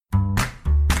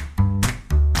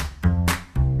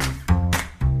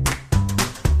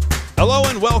Hello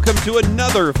and welcome to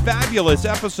another fabulous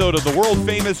episode of the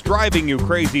world-famous Driving You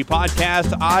Crazy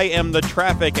podcast. I am the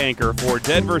traffic anchor for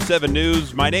Denver 7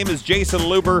 News. My name is Jason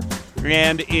Luber,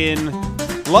 and in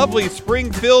lovely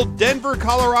spring-filled Denver,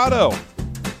 Colorado,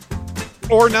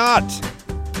 or not,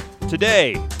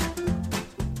 today,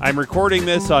 I'm recording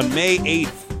this on May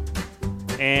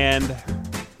 8th, and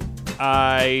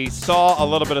I saw a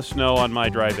little bit of snow on my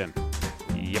drive-in.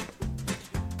 Yep.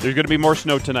 There's going to be more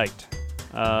snow tonight.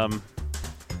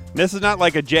 This is not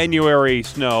like a January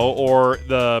snow or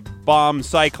the bomb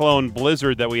cyclone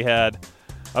blizzard that we had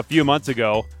a few months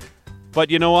ago. But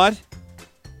you know what?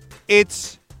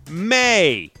 It's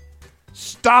May.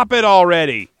 Stop it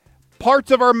already.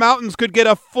 Parts of our mountains could get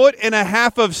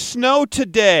 1.5 feet of snow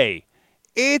today.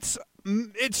 It's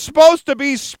supposed to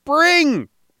be spring.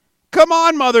 Come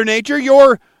on, Mother Nature.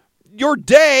 Your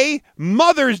day,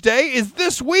 Mother's Day, is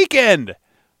this weekend.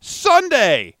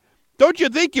 Sunday. Don't you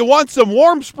think you want some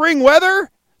warm spring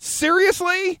weather?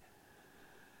 Seriously?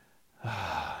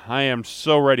 I am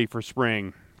so ready for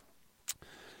spring.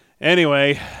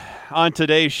 Anyway, on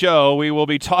today's show, we will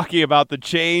be talking about the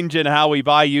change in how we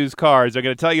buy used cars. I'm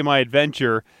going to tell you my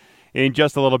adventure in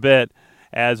just a little bit,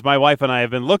 as my wife and I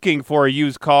have been looking for a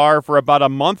used car for about a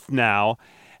month now,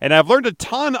 and I've learned a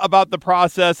ton about the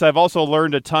process. I've also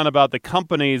learned a ton about the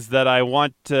companies that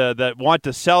want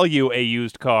to sell you a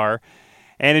used car.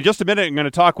 And in just a minute, I'm going to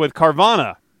talk with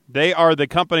Carvana. They are the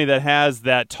company that has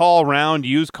that tall, round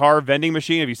used car vending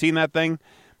machine. Have you seen that thing?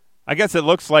 I guess it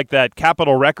looks like that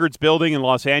Capitol Records building in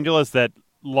Los Angeles, that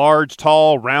large,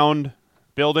 tall, round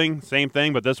building. Same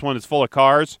thing, but this one is full of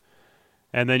cars.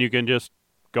 And then you can just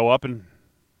go up and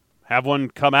have one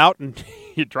come out and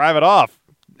you drive it off,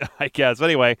 I guess.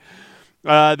 Anyway,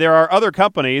 there are other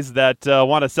companies that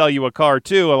want to sell you a car,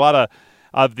 too. A lot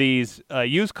of these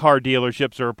used car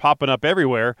dealerships are popping up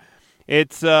everywhere.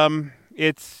 It's an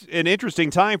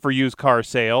interesting time for used car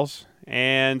sales,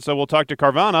 and so we'll talk to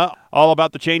Carvana all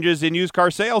about the changes in used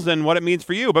car sales and what it means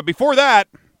for you. But before that,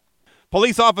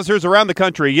 police officers around the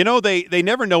country, they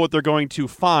never know what they're going to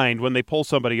find when they pull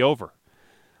somebody over.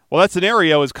 Well, that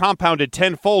scenario is compounded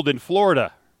tenfold in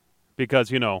Florida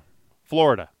because,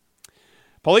 Florida.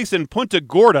 Police in Punta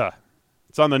Gorda,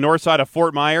 it's on the north side of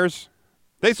Fort Myers,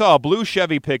 they saw a blue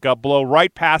Chevy pickup blow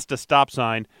right past a stop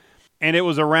sign, and it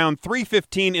was around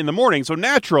 3:15 in the morning. So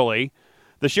naturally,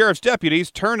 the sheriff's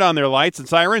deputies turned on their lights and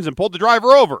sirens and pulled the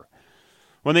driver over.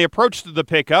 When they approached the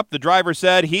pickup, the driver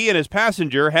said he and his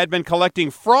passenger had been collecting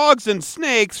frogs and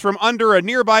snakes from under a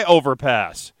nearby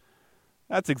overpass.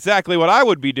 That's exactly what I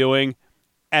would be doing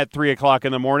at 3 o'clock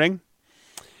in the morning.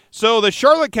 So the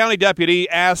Charlotte County deputy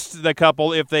asked the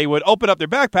couple if they would open up their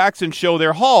backpacks and show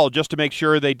their haul just to make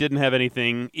sure they didn't have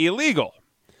anything illegal.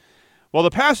 Well, the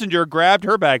passenger grabbed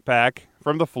her backpack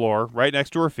from the floor right next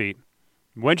to her feet.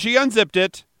 When she unzipped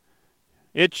it,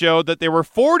 it showed that there were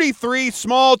 43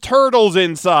 small turtles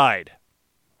inside.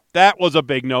 That was a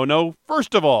big no-no,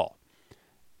 first of all.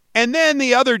 And then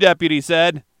the other deputy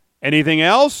said, "Anything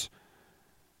else?"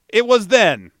 It was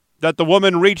then that the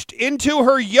woman reached into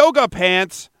her yoga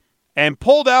pants and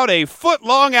pulled out a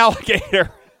foot-long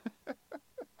alligator.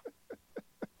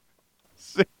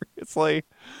 Seriously?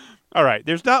 All right,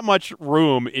 there's not much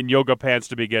room in yoga pants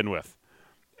to begin with.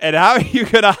 And how are you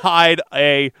going to hide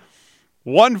a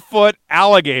 1-foot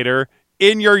alligator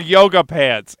in your yoga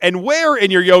pants? And where in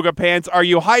your yoga pants are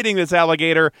you hiding this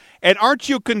alligator? And aren't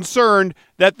you concerned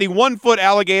that the 1-foot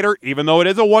alligator, even though it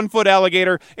is a 1-foot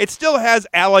alligator, it still has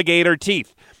alligator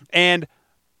teeth? And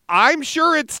I'm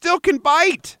sure it still can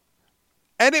bite.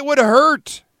 And it would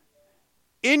hurt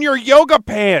in your yoga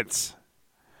pants.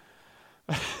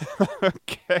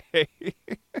 Okay.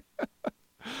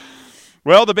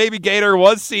 Well, the baby gator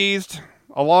was seized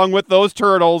along with those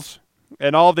turtles,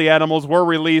 and all of the animals were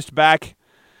released back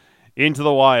into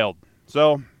the wild.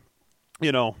 So,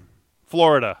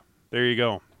 Florida, there you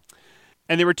go.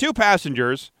 And there were 2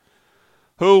 passengers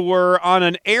who were on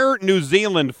an Air New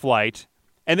Zealand flight,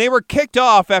 and they were kicked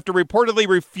off after reportedly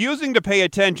refusing to pay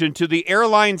attention to the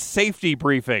airline safety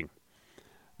briefing.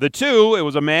 The 2, it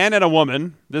was a man and a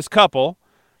woman, this couple,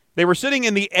 they were sitting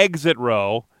in the exit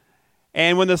row,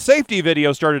 and when the safety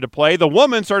video started to play, the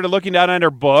woman started looking down at her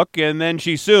book, and then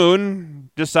she soon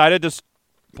decided to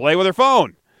play with her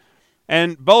phone.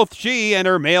 And both she and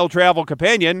her male travel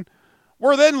companion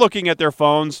were then looking at their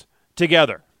phones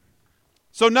together.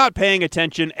 So not paying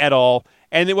attention at all,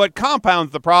 And what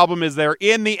compounds the problem is they're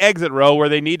in the exit row where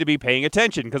they need to be paying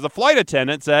attention, because the flight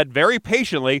attendant said very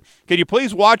patiently, "Can you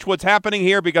please watch what's happening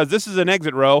here, because this is an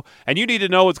exit row and you need to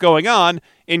know what's going on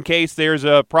in case there's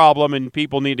a problem and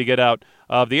people need to get out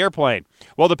of the airplane."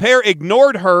 Well, the pair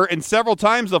ignored her, and several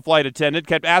times the flight attendant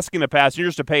kept asking the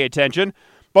passengers to pay attention,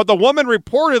 but the woman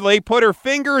reportedly put her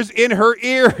fingers in her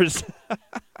ears.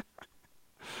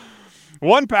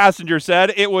 One passenger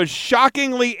said it was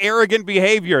shockingly arrogant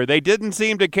behavior. They didn't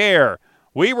seem to care.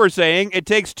 "We were saying it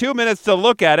takes 2 minutes to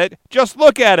look at it. Just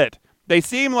look at it. They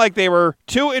seemed like they were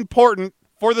too important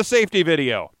for the safety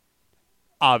video."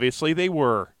 Obviously they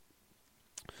were.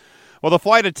 Well, the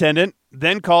flight attendant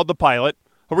then called the pilot,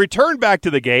 who returned back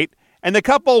to the gate, and the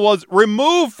couple was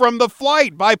removed from the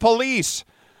flight by police.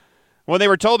 When they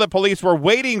were told that police were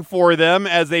waiting for them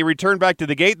as they returned back to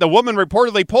the gate, the woman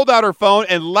reportedly pulled out her phone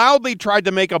and loudly tried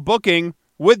to make a booking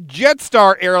with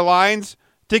Jetstar Airlines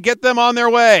to get them on their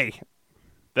way.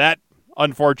 That,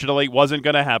 unfortunately, wasn't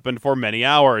going to happen for many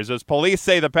hours, as police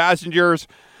say the passengers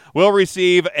will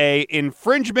receive an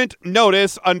infringement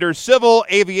notice under Civil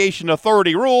Aviation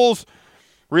Authority rules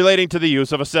relating to the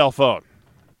use of a cell phone.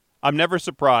 I'm never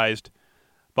surprised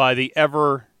by the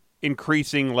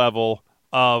ever-increasing level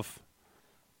of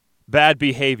bad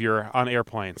behavior on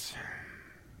airplanes.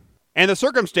 And the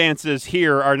circumstances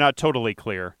here are not totally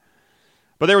clear.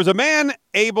 But there was a man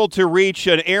able to reach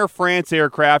an Air France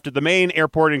aircraft at the main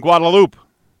airport in Guadeloupe.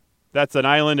 That's an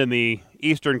island in the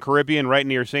eastern Caribbean right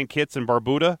near St. Kitts and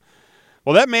Barbuda.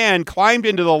 Well, that man climbed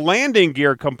into the landing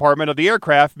gear compartment of the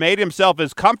aircraft, made himself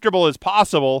as comfortable as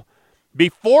possible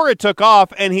before it took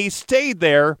off, and he stayed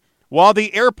there while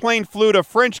the airplane flew to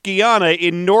French Guiana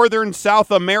in northern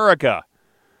South America.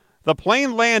 The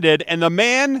plane landed, and the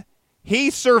man, he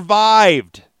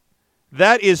survived.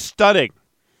 That is stunning.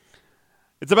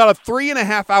 It's about a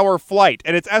 3.5-hour flight,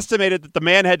 and it's estimated that the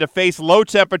man had to face low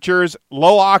temperatures,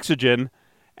 low oxygen,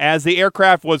 as the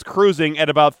aircraft was cruising at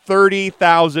about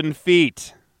 30,000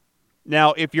 feet.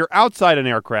 Now, if you're outside an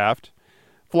aircraft,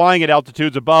 flying at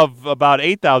altitudes above about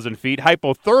 8,000 feet,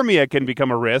 hypothermia can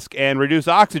become a risk, and reduced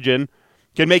oxygen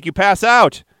can make you pass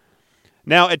out.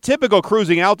 Now, at typical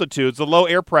cruising altitudes, the low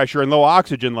air pressure and low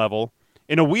oxygen level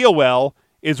in a wheel well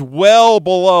is well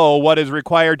below what is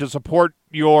required to support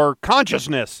your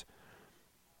consciousness.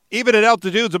 Even at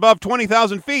altitudes above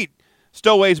 20,000 feet,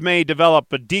 stowaways may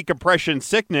develop a decompression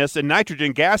sickness and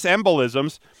nitrogen gas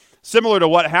embolisms, similar to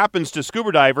what happens to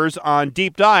scuba divers on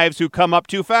deep dives who come up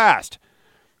too fast.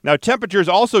 Now, temperatures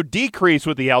also decrease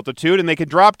with the altitude, and they can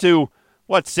drop to,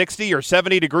 60 or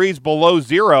 70 degrees below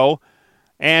zero,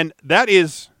 and that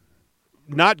is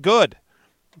not good.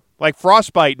 Like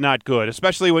frostbite, not good,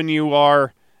 especially when you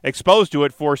are exposed to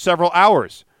it for several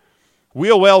hours.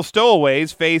 Wheel well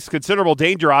stowaways face considerable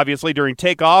danger, obviously, during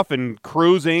takeoff and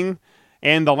cruising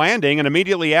and the landing. And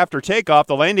immediately after takeoff,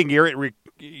 the landing gear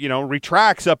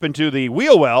retracts up into the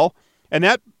wheel well, and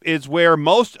that is where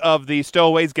most of the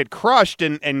stowaways get crushed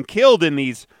and killed in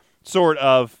these sort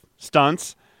of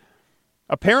stunts.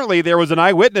 Apparently, there was an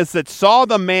eyewitness that saw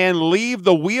the man leave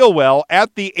the wheel well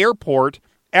at the airport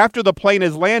after the plane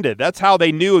has landed. That's how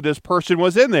they knew this person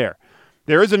was in there.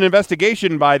 There is an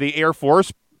investigation by the Air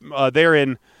Force there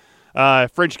in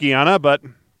French Guiana, but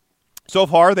so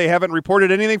far they haven't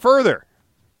reported anything further.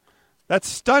 That's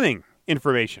stunning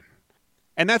information.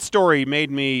 And that story made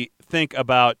me think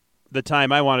about the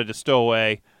time I wanted to stow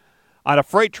away on a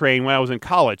freight train when I was in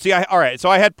college. So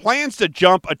I had plans to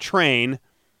jump a train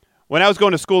when I was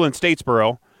going to school in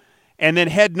Statesboro and then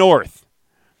head north.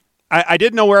 I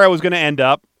didn't know where I was going to end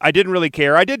up. I didn't really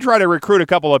care. I did try to recruit a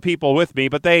couple of people with me,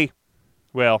 but they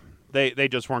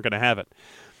just weren't going to have it.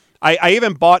 I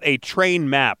even bought a train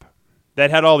map that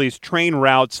had all these train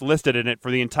routes listed in it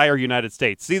for the entire United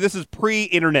States. See, this is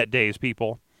pre-internet days,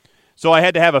 people. So I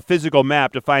had to have a physical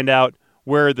map to find out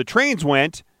where the trains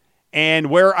went and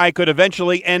where I could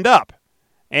eventually end up.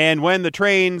 And when the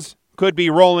trains could be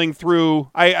rolling through,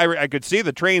 I could see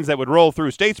the trains that would roll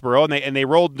through Statesboro, and they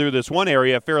rolled through this one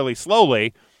area fairly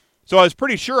slowly. So I was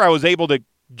pretty sure I was able to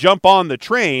jump on the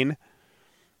train,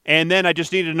 and then I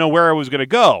just needed to know where I was going to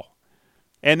go.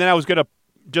 And then I was going to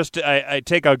just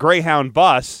take a Greyhound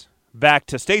bus back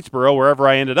to Statesboro, wherever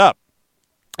I ended up.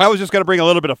 I was just going to bring a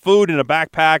little bit of food in a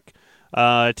backpack,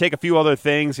 take a few other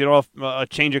things, a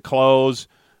change of clothes,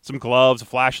 some gloves, a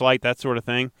flashlight, that sort of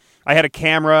thing. I had a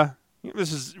camera.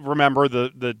 This is, remember,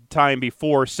 the time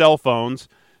before cell phones,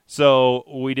 so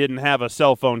we didn't have a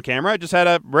cell phone camera. I just had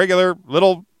a regular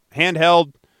little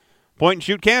handheld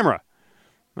point-and-shoot camera,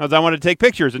 as I wanted to take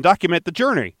pictures and document the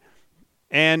journey.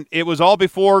 And it was all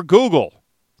before Google,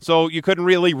 so you couldn't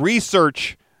really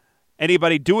research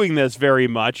anybody doing this very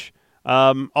much.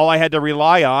 All I had to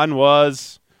rely on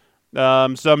was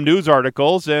some news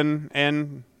articles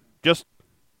and just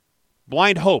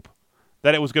blind hope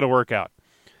that it was going to work out.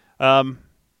 And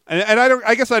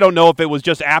I guess I don't know if it was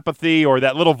just apathy or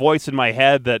that little voice in my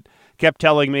head that kept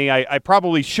telling me I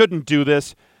probably shouldn't do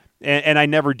this, and I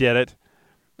never did it.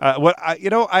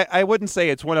 I wouldn't say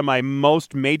it's one of my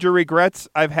most major regrets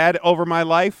I've had over my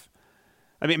life.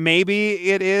 I mean, maybe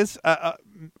it is.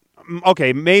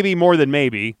 Okay, maybe more than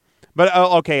maybe. But,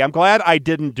 okay, I'm glad I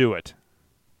didn't do it.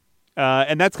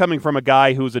 And that's coming from a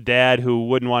guy who's a dad who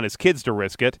wouldn't want his kids to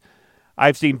risk it.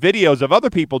 I've seen videos of other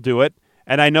people do it,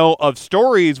 and I know of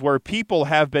stories where people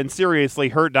have been seriously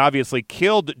hurt and obviously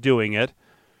killed doing it.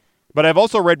 But I've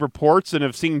also read reports and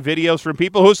have seen videos from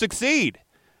people who succeed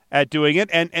at doing it,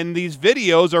 and these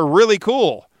videos are really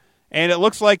cool. And it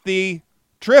looks like the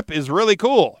trip is really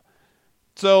cool.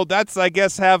 So that's, I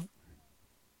guess, have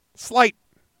slight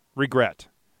regret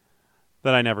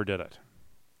that I never did it.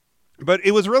 But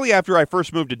it was really after I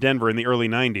first moved to Denver in the early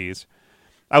 90s.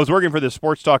 I was working for this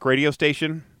sports talk radio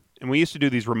station, and we used to do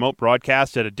these remote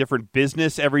broadcasts at a different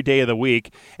business every day of the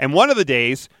week. And one of the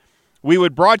days, we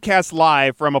would broadcast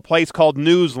live from a place called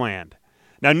Newsland.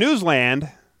 Now,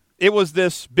 Newsland, it was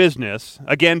this business,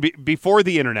 again, before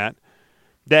the internet,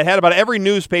 that had about every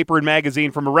newspaper and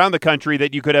magazine from around the country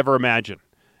that you could ever imagine.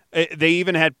 They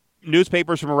even had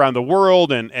newspapers from around the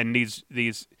world, and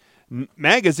these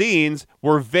magazines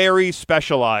were very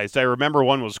specialized. I remember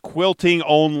one was quilting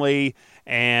only,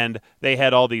 and they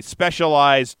had all these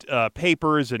specialized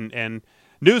papers and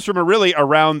news from really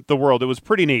around the world. It was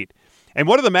pretty neat. And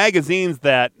one of the magazines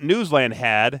that Newsland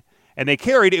had, and they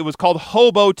carried, it was called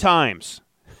Hobo Times.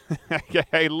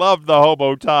 I loved the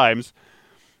Hobo Times.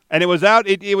 And it was out,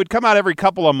 it would come out every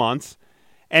couple of months,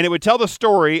 and it would tell the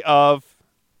story of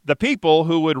the people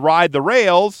who would ride the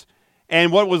rails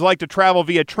and what it was like to travel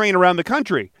via train around the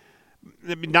country.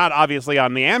 Not obviously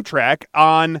on the Amtrak,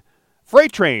 on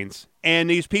freight trains. And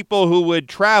these people who would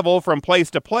travel from place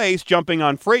to place, jumping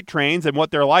on freight trains, and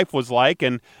what their life was like,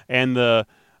 and the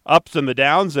ups and the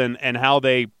downs, and how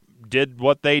they did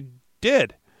what they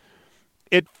did.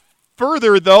 It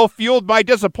further, though, fueled my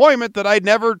disappointment that I'd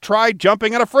never tried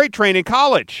jumping on a freight train in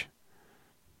college.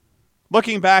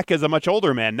 Looking back as a much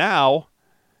older man now,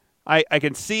 I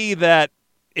can see that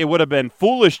it would have been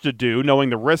foolish to do, knowing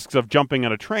the risks of jumping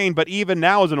on a train, but even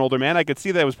now as an older man, I could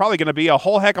see that it was probably going to be a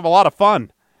whole heck of a lot of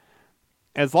fun,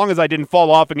 as long as I didn't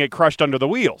fall off and get crushed under the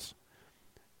wheels.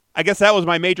 I guess that was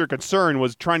my major concern,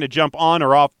 was trying to jump on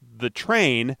or off the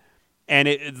train, and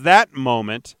it's that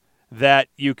moment that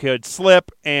you could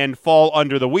slip and fall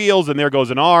under the wheels, and there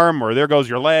goes an arm, or there goes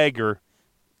your leg, or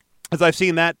as I've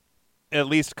seen that at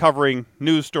least covering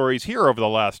news stories here over the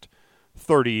last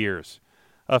 30 years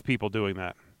of people doing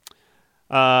that.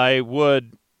 I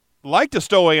would like to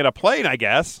stow away in a plane, I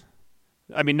guess.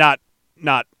 I mean, not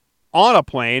on a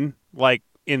plane, like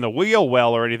in the wheel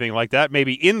well or anything like that,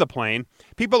 maybe in the plane.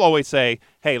 People always say,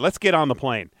 hey, let's get on the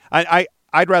plane. I'd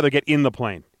rather get in the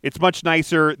plane. It's much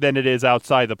nicer than it is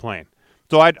outside the plane.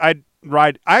 So I'd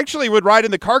ride. I actually would ride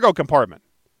in the cargo compartment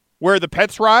where the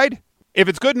pets ride. If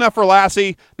it's good enough for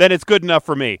Lassie, then it's good enough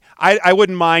for me. I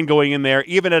wouldn't mind going in there,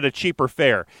 even at a cheaper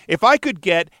fare. If I could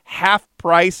get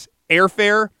half-price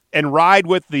airfare and ride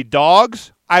with the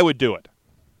dogs, I would do it.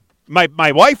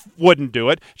 My wife wouldn't do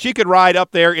it. She could ride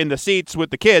up there in the seats with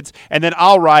the kids, and then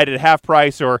I'll ride at half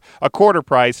price or a quarter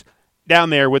price down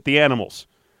there with the animals.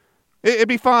 It'd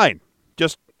be fine,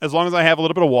 just as long as I have a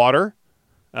little bit of water.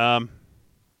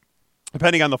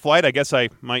 Depending on the flight, I guess I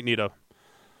might need a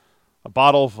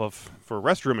bottle for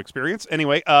restroom experience.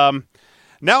 Anyway,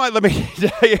 now let me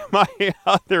tell you my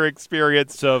other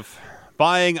experience of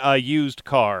buying a used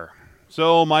car.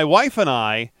 So my wife and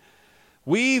I,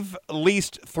 we've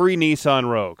leased 3 Nissan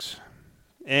Rogues.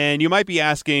 And you might be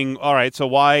asking, all right, so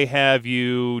why have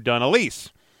you done a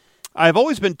lease? I've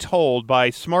always been told by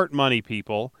smart money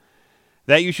people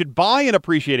that you should buy an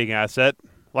appreciating asset,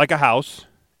 like a house,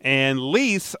 and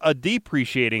lease a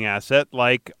depreciating asset,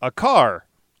 like a car,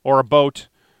 or a boat,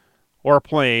 or a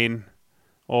plane,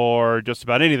 or just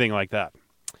about anything like that.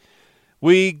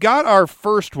 We got our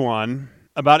first one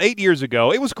about 8 years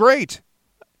ago. It was great.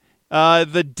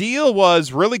 The deal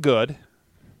was really good.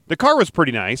 The car was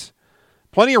pretty nice.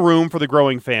 Plenty of room for the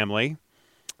growing family.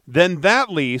 Then that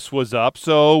lease was up,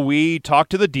 so we talked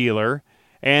to the dealer,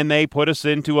 and they put us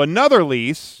into another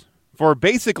lease for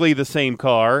basically the same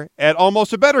car at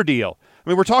almost a better deal. I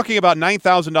mean, we're talking about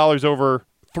 $9,000 over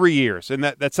 3 years, and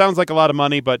that sounds like a lot of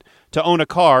money, but to own a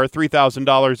car,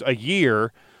 $3,000 a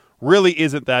year, really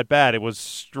isn't that bad. It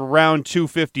was around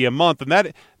 $250 a month,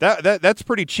 and that's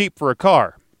pretty cheap for a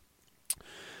car.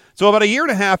 So about a year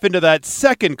and a half into that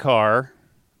second car,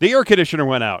 the air conditioner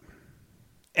went out,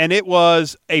 and it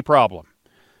was a problem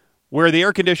where the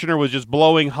air conditioner was just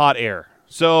blowing hot air.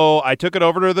 So I took it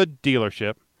over to the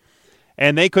dealership,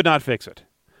 and they could not fix it.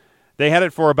 They had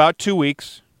it for about 2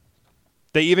 weeks.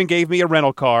 They even gave me a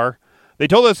rental car. They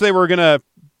told us they were going to,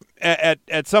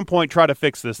 at some point, try to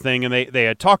fix this thing, and they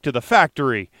had talked to the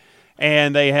factory,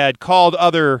 and they had called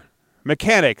other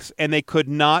mechanics, and they could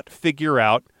not figure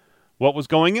out what was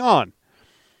going on.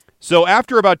 So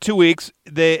after about 2 weeks,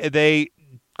 they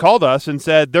called us and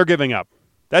said they're giving up.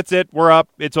 That's it. We're up.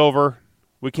 It's over.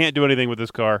 We can't do anything with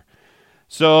this car.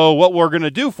 So what we're going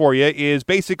to do for you is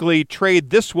basically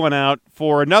trade this one out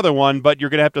for another one, but you're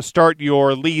going to have to start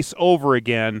your lease over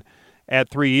again at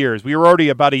 3 years. We were already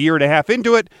about a year and a half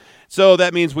into it, so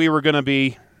that means we were going to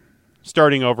be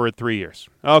starting over at 3 years.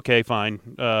 Okay, fine.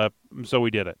 So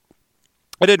we did it.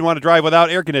 I didn't want to drive without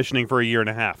air conditioning for a year and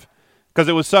a half because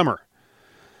it was summer.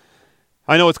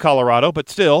 I know it's Colorado, but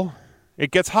still,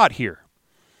 it gets hot here.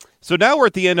 So now we're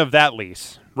at the end of that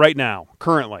lease right now,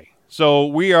 currently. So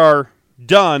we are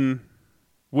done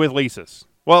with leases.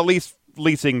 Well, at least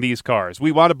leasing these cars.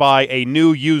 We want to buy a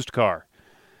new used car.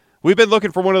 We've been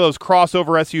looking for one of those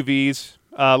crossover SUVs,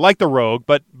 like the Rogue,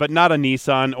 but not a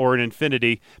Nissan or an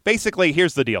Infiniti. Basically,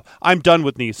 here's the deal. I'm done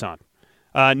with Nissan.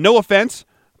 No offense,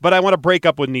 but I want to break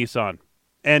up with Nissan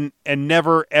and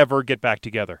never, ever get back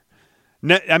together.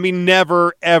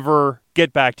 Never, ever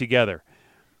get back together.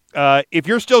 If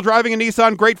you're still driving a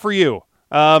Nissan, great for you.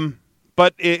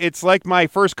 But it's like my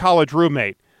first college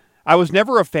roommate. I was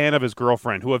never a fan of his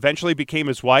girlfriend, who eventually became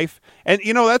his wife. And,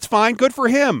 that's fine. Good for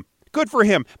him. Good for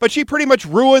him. But she pretty much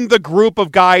ruined the group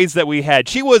of guys that we had.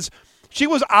 She was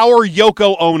our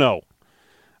Yoko Ono.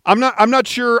 I'm not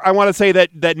sure I want to say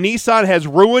that Nissan has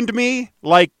ruined me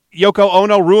like Yoko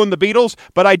Ono ruined the Beatles,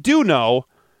 but I do know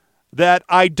that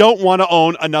I don't want to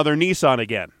own another Nissan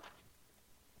again.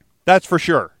 That's for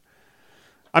sure.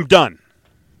 I'm done.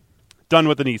 Done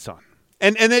with the Nissan.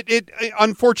 And it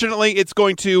unfortunately, it's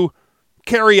going to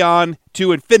carry on to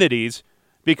Infinitis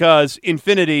because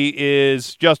Infiniti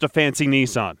is just a fancy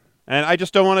Nissan. And I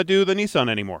just don't want to do the Nissan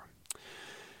anymore.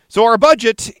 So our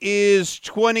budget is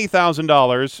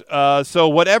 $20,000. So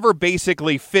whatever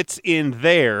basically fits in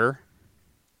there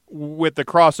with the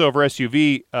crossover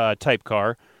SUV type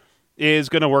car is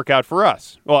going to work out for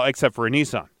us. Well, except for a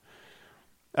Nissan.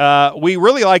 We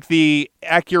really like the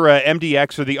Acura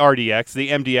MDX or the RDX. The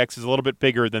MDX is a little bit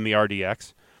bigger than the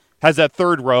RDX. Has that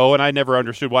third row, and I never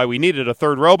understood why we needed a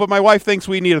third row, but my wife thinks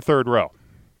we need a third row.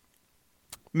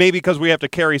 Maybe because we have to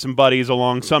carry some buddies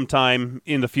along sometime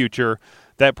in the future.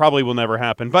 That probably will never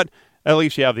happen, but at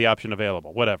least you have the option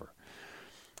available, whatever.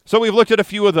 So we've looked at a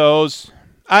few of those.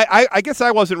 I guess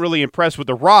I wasn't really impressed with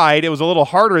the ride. It was a little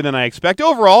harder than I expected.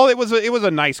 Overall, it was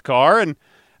a nice car, and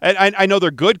I know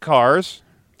they're good cars.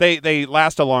 They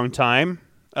last a long time.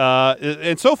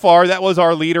 And so far, that was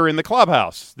our leader in the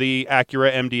clubhouse, the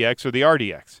Acura MDX or the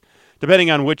RDX. Depending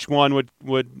on which one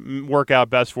would work out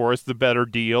best for us, the better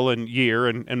deal and year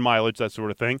and mileage, that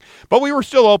sort of thing. But we were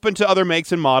still open to other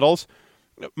makes and models,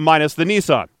 minus the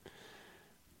Nissan.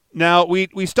 Now,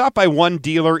 we stopped by one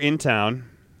dealer in town.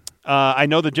 I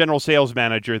know the general sales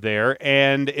manager there,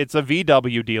 and it's a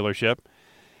VW dealership.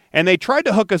 And they tried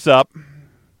to hook us up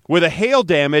with a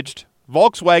hail-damaged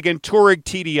Volkswagen Touareg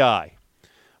TDI.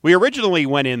 We originally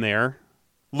went in there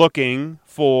looking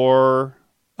for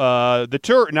not the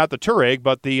Touareg,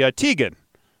 but the Tiguan.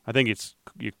 I think it's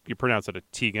you pronounce it a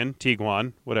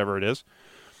Tiguan, whatever it is,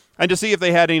 and to see if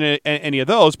they had any of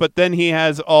those. But then he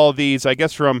has all these, I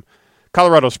guess, from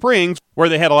Colorado Springs, where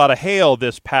they had a lot of hail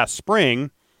this past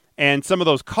spring, and some of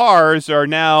those cars are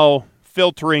now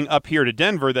filtering up here to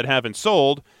Denver that haven't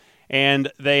sold.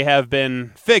 And they have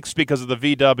been fixed because of the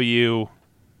VW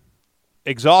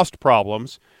exhaust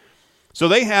problems. So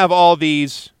they have all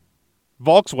these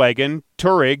Volkswagen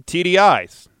Touareg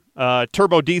TDIs,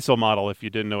 turbo diesel model, if you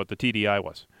didn't know what the TDI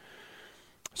was.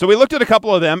 So we looked at a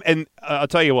couple of them, and I'll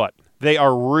tell you what, they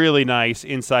are really nice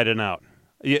inside and out.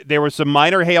 There was some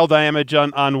minor hail damage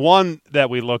on one that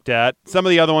we looked at. Some of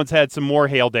the other ones had some more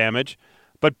hail damage.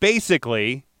 But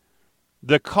basically,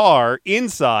 the car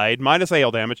inside, minus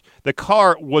hail damage, the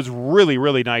car was really,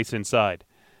 really nice inside.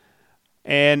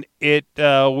 And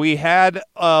we had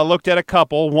looked at a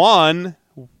couple. One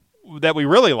that we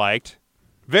really liked,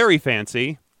 very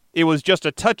fancy. It was just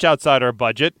a touch outside our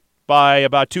budget by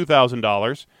about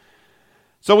 $2,000.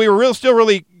 So we were still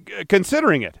really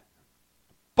considering it.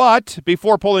 But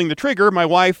before pulling the trigger, my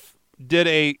wife did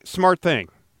a smart thing.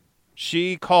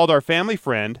 she called our family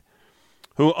friend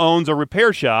who owns a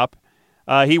repair shop.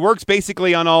 He works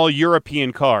basically on all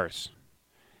European cars.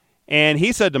 And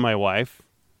he said to my wife,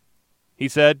 he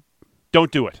said,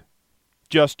 don't do it.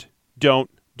 Just don't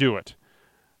do it.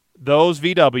 Those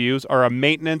VWs are a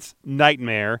maintenance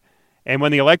nightmare. And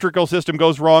when the electrical system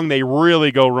goes wrong, they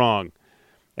really go wrong.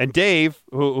 And Dave,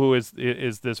 who is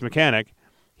this mechanic,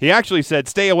 he actually said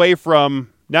stay away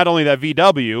from not only that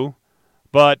VW,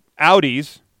 but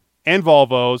Audis and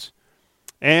Volvos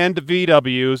and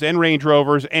VWs and Range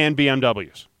Rovers and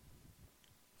BMWs.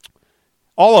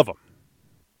 All of them.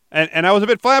 And I was a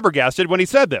bit flabbergasted when he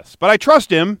said this. But I trust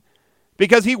him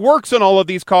because he works on all of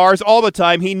these cars all the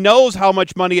time. He knows how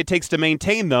much money it takes to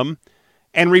maintain them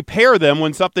and repair them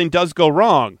when something does go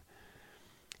wrong.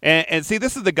 And see,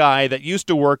 this is the guy that used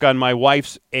to work on my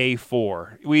wife's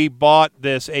A4. We bought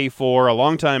this A4 a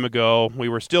long time ago. We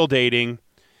were still dating.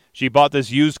 She bought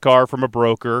this used car from a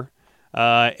broker.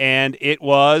 And it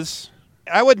was,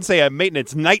 I wouldn't say a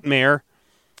maintenance nightmare,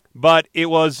 but it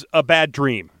was a bad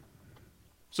dream.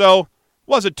 So, it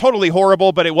wasn't totally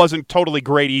horrible, but it wasn't totally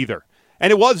great either.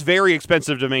 And it was very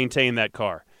expensive to maintain that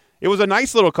car. It was a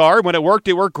nice little car. When it worked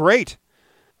great.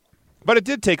 But it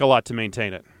did take a lot to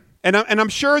maintain it. And I'm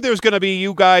sure there's going to be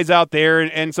you guys out there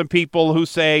and some people who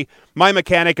say, my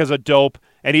mechanic is a dope,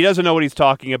 and he doesn't know what he's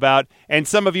talking about. And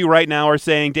some of you right now are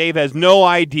saying, Dave has no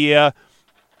idea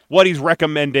what he's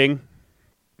recommending.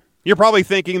 You're probably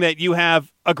thinking that you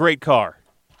have a great car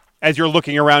as you're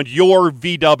looking around your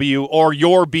VW or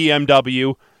your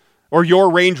BMW or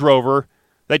your Range Rover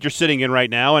that you're sitting in right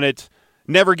now, and it's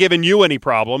never given you any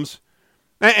problems.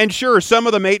 And sure, some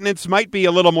of the maintenance might be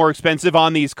a little more expensive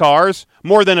on these cars,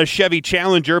 more than a Chevy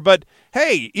Challenger, but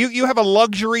hey, you have a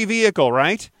luxury vehicle,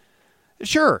 right?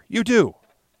 Sure, you do.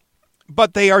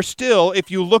 But they are still,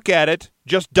 if you look at it,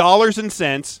 just dollars and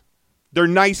cents. They're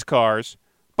nice cars,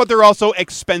 but they're also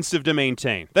expensive to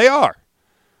maintain. They are.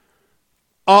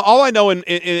 All I know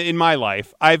in my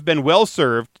life, I've been well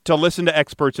served to listen to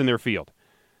experts in their field.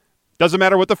 Doesn't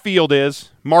matter what the field is,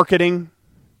 marketing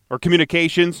or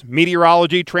communications,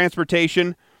 meteorology,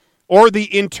 transportation, or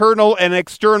the internal and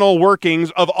external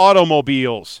workings of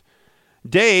automobiles.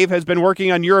 Dave has been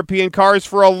working on European cars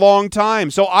for a long time,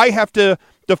 so I have to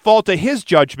default to his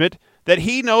judgment that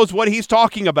he knows what he's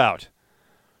talking about.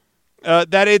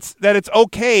 That it's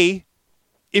okay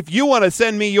if you want to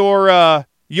send me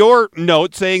your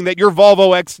note saying that your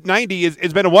Volvo X90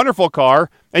 has been a wonderful car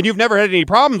and you've never had any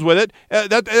problems with it.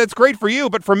 That's great for you,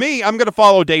 but for me, I'm going to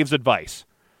follow Dave's advice.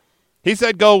 He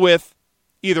said go with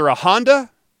either a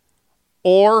Honda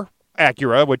or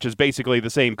Acura, which is basically the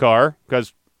same car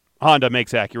because Honda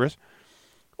makes Acuras,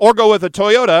 or go with a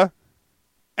Toyota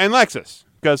and Lexus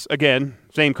because, again,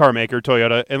 same car maker,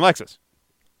 Toyota and Lexus.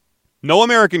 No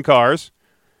American cars,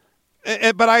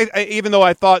 but I even though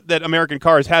I thought that American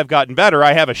cars have gotten better,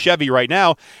 I have a Chevy right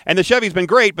now, and the Chevy's been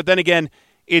great, but then again,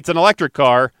 it's an electric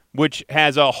car, which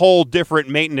has a whole different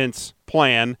maintenance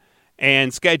plan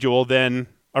and schedule than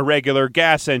a regular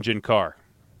gas engine car.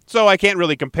 So I can't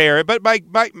really compare it, but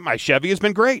my Chevy has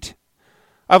been great.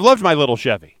 I've loved my little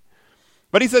Chevy.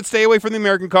 But he said stay away from the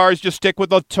American cars, just stick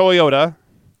with a Toyota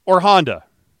or Honda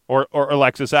or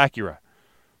Lexus Acura.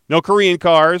 No Korean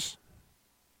cars,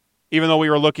 even though we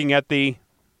were looking at the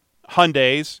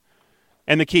Hyundais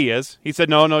and the Kias. He said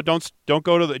no, don't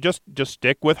go to the just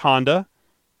stick with Honda,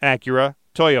 Acura,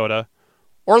 Toyota,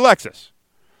 or Lexus.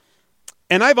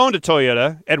 And I've owned a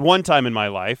Toyota at one time in my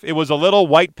life. It was a little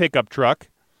white pickup truck,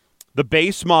 the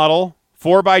base model,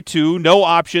 4x2, no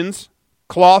options,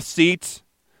 cloth seats.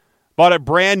 Bought it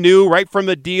brand new right from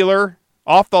the dealer,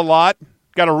 off the lot.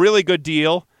 Got a really good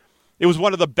deal. It was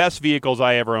one of the best vehicles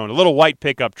I ever owned, a little white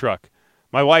pickup truck.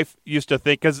 My wife used to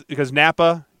think, because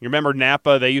Napa, you remember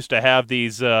Napa, they used to have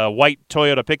these white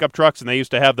Toyota pickup trucks, and they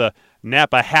used to have the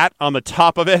Napa hat on the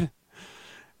top of it.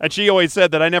 And she always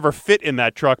said that I never fit in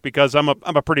that truck because I'm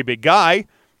a pretty big guy.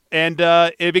 And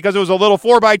because it was a little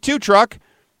 4x2 truck,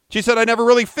 she said I never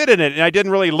really fit in it, and I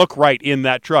didn't really look right in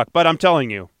that truck. But I'm telling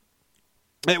you,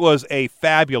 it was a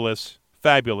fabulous,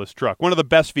 fabulous truck. One of the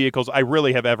best vehicles I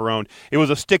really have ever owned. It was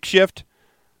a stick shift.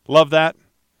 Love that.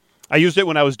 I used it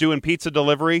when I was doing pizza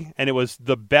delivery, and it was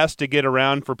the best to get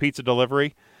around for pizza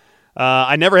delivery.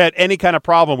 I never had any kind of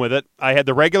problem with it. I had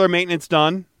the regular maintenance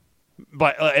done,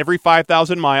 but every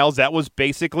 5,000 miles, that was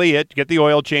basically it. Get the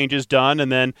oil changes done,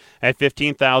 and then at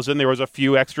 15,000, there was a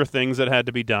few extra things that had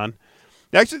to be done.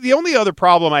 Actually, the only other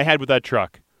problem I had with that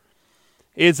truck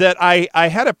is that I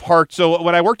had it parked. So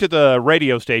when I worked at the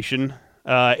radio station,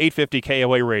 850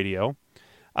 KOA radio,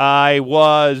 I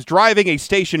was driving a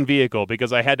station vehicle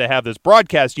because I had to have this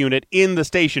broadcast unit in the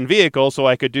station vehicle so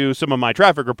I could do some of my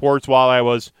traffic reports while I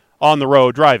was on the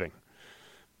road driving.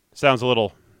 Sounds a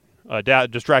little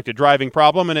distracted driving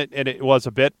problem, and it was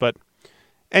a bit, but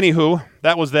anywho,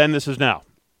 that was then, this is now.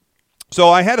 So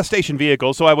I had a station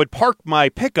vehicle, so I would park my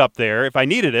pickup there, if I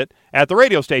needed it, at the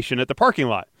radio station at the parking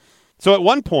lot. So at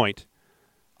one point,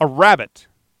 a rabbit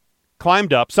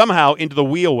climbed up somehow into the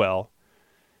wheel well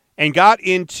and got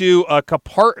into a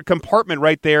compartment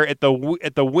right there at the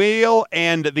wheel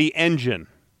and the engine.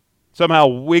 Somehow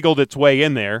wiggled its way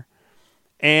in there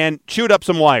and chewed up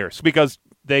some wires because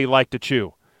they like to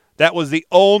chew. That was the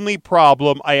only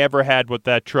problem I ever had with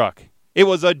that truck. It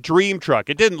was a dream truck.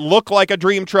 It didn't look like a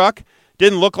dream truck.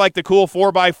 Didn't look like the cool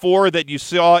 4x4 that you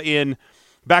saw in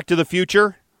Back to the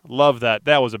Future. Love that.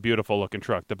 That was a beautiful looking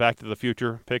truck, the Back to the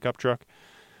Future pickup truck.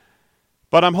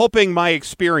 But I'm hoping my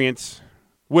experience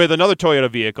with another Toyota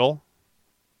vehicle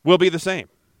will be the same.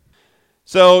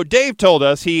 So Dave told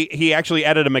us he actually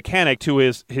added a mechanic to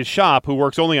his shop who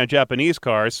works only on Japanese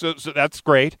cars. So that's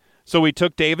great. So we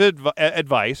took David's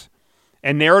advice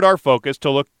and narrowed our focus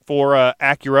to look for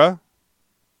Acura,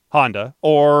 Honda,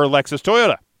 or Lexus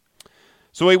Toyota.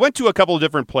 So we went to a couple of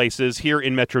different places here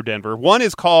in Metro Denver. One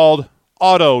is called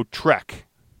Auto Trek.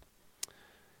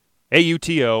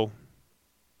 AUTOTECK.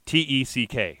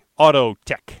 Auto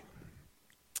Tech.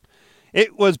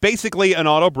 It was basically an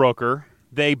auto broker.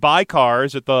 They buy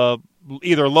cars at the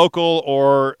either local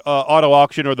or auto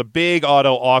auction or the big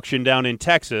auto auction down in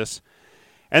Texas.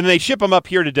 And they ship them up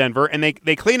here to Denver, and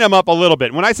they clean them up a little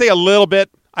bit. When I say a little bit,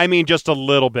 I mean just a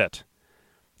little bit.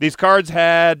 These cars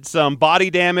had some body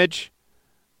damage.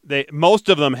 Most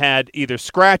of them had either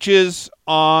scratches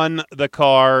on the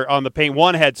car, on the paint.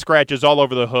 One had scratches all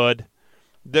over the hood.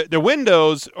 The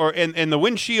windows and the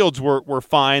windshields were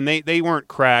fine. They weren't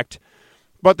cracked,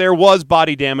 but there was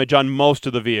body damage on most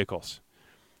of the vehicles.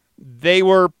 They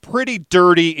were pretty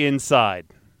dirty inside.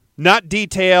 Not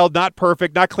detailed, not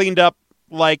perfect, not cleaned up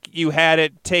like you had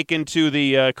it taken to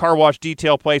the car wash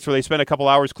detail place where they spent a couple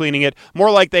hours cleaning it. More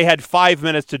like they had 5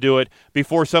 minutes to do it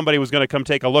before somebody was going to come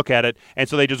take a look at it, and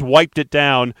so they just wiped it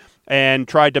down and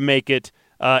tried to make it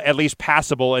at least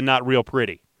passable and not real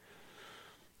pretty.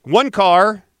 One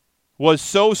car was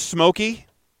so smoky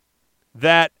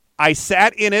that I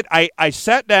sat in it. I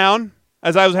sat down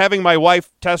as I was having my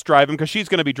wife test drive him because she's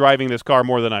going to be driving this car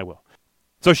more than I will.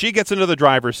 So she gets into the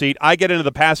driver's seat, I get into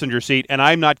the passenger seat, and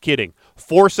I'm not kidding.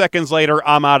 4 seconds later,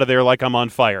 I'm out of there like I'm on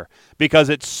fire because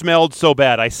it smelled so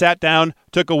bad. I sat down,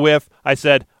 took a whiff, I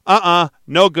said,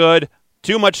 no good,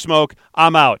 too much smoke,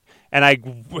 I'm out. And I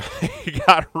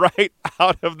got right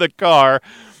out of the car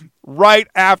right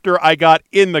after I got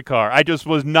in the car. I just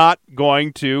was not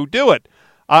going to do it.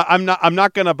 I'm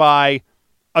not going to buy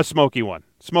a smoky one.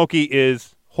 Smoky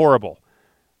is horrible.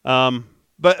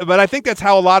 But I think that's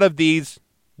how a lot of these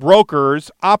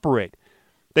brokers operate.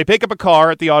 They pick up a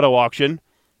car at the auto auction.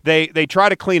 They try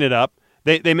to clean it up.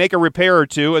 They make a repair or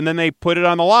two, and then they put it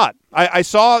on the lot. I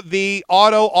saw the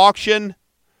auto auction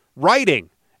writing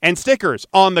and stickers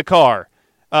on the car.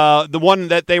 The one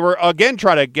that they were, again,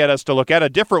 trying to get us to look at, a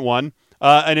different one,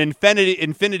 an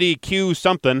Infinity Q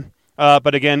something.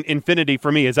 But again, Infinity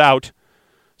for me is out.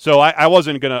 So I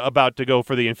wasn't about to go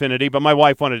for the Infinity, but my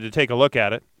wife wanted to take a look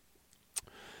at it.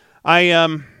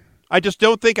 I just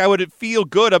don't think I would feel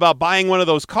good about buying one of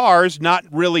those cars, not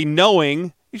really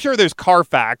knowing. Sure, there's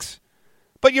Carfax,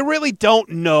 but you really don't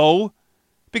know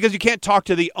because you can't talk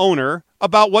to the owner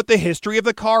about what the history of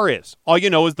the car is. All you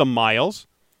know is the miles,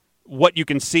 what you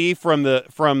can see from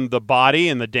the body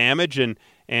and the damage and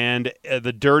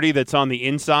the dirty that's on the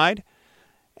inside.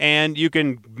 And you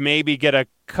can maybe get a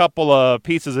couple of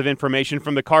pieces of information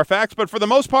from the Carfax, but for the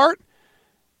most part,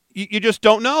 you just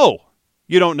don't know.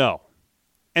 You don't know.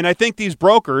 And I think these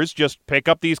brokers just pick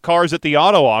up these cars at the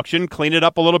auto auction, clean it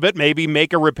up a little bit, maybe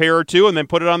make a repair or two, and then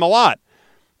put it on the lot.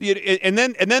 And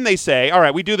then they say, all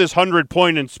right, we do this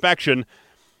 100-point inspection,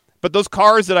 but those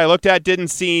cars that I looked at didn't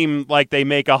seem like they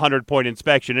make a 100-point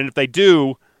inspection. And if they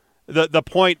do, the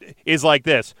point is like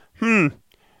this.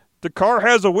 The car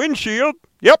has a windshield.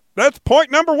 Yep, that's point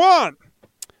number 1.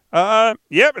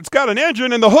 Yep, it's got an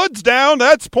engine and the hood's down.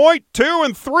 That's point 2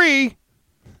 and 3.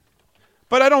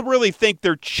 But I don't really think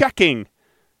they're checking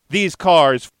these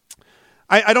cars.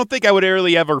 I don't think I would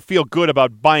really ever feel good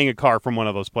about buying a car from one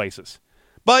of those places.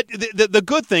 But the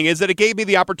good thing is that it gave me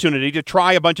the opportunity to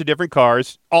try a bunch of different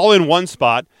cars all in one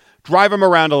spot, drive them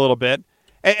around a little bit,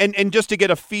 and just to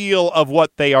get a feel of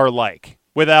what they are like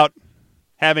without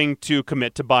having to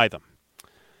commit to buy them.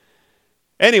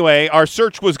 Anyway, our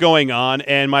search was going on,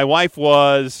 and my wife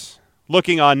was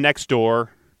looking on Nextdoor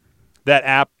that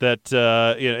app that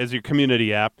is your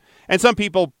community app. And some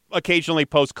people occasionally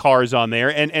post cars on there.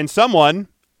 And someone,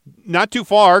 not too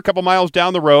far, a couple miles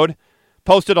down the road,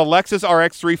 posted a Lexus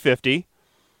RX 350,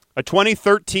 a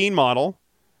 2013 model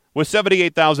with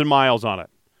 78,000 miles on it.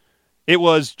 It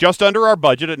was just under our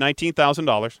budget at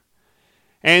 $19,000.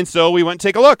 And so we went to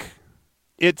take a look.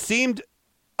 It seemed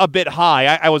a bit high.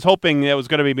 I was hoping it was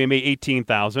going to be maybe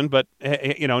 18,000, but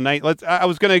I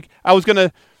was going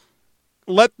to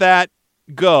let that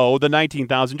go, the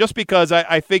 19,000, just because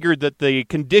I figured that the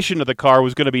condition of the car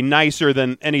was going to be nicer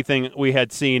than anything we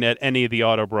had seen at any of the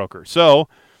auto brokers. So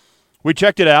we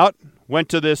checked it out, went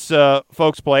to this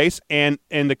folks' place, and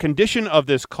the condition of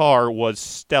this car was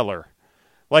stellar.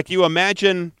 Like, you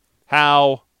imagine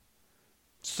how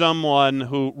someone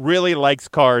who really likes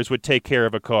cars would take care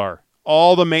of a car.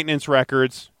 All the maintenance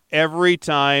records, every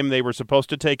time they were supposed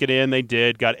to take it in, they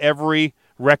did, got every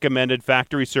recommended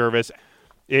factory service.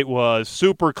 It was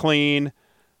super clean.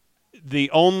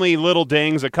 The only little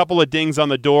dings, a couple of dings on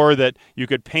the door that you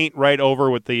could paint right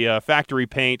over with the factory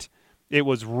paint. It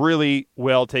was really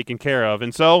well taken care of.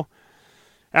 And so,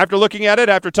 after looking at it,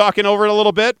 after talking over it a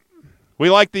little bit, we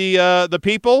liked the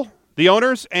people, the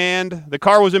owners, and the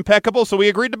car was impeccable, so we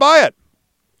agreed to buy it.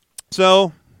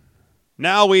 So,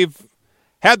 now we've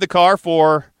had the car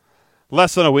for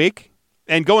less than a week,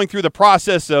 and going through the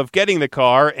process of getting the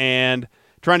car and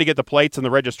trying to get the plates and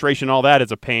the registration, all that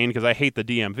is a pain because I hate the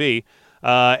DMV,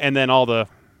 and then all the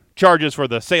charges for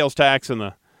the sales tax and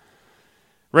the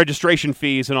registration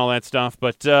fees and all that stuff.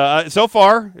 But so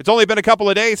far, it's only been a couple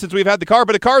of days since we've had the car,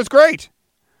 but the car is great.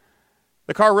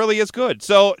 The car really is good.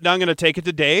 So now I'm going to take it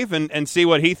to Dave and see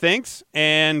what he thinks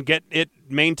and get it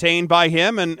maintained by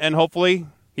him, and hopefully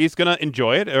he's going to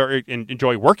enjoy it or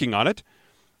enjoy working on it.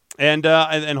 And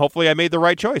hopefully I made the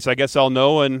right choice. I guess I'll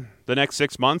know in the next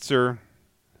 6 months or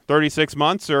 36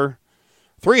 months or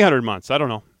 300 months. I don't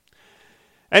know.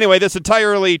 Anyway, this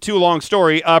entirely too long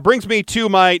story brings me to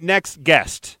my next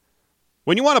guest.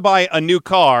 When you want to buy a new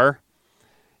car,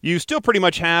 you still pretty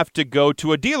much have to go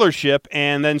to a dealership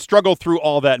and then struggle through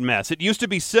all that mess. It used to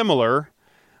be similar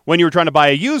when you were trying to buy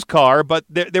a used car, but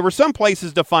there were some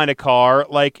places to find a car,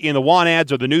 like in the want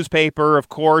ads or the newspaper, of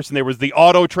course, and there was the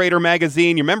Auto Trader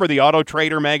magazine. You remember the Auto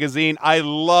Trader magazine? I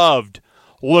loved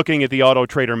looking at the Auto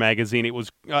Trader magazine. It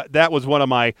was that was one of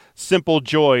my simple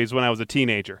joys when I was a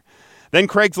teenager. Then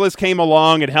Craigslist came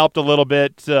along and helped a little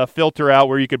bit filter out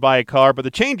where you could buy a car, but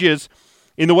the changes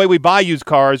in the way we buy used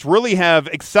cars really have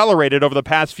accelerated over the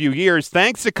past few years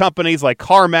thanks to companies like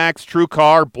CarMax,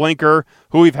 TrueCar, Blinker,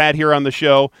 who we've had here on the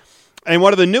show, and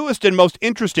one of the newest and most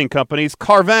interesting companies,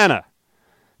 Carvana.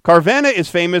 Carvana is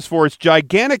famous for its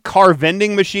gigantic car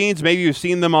vending machines. Maybe you've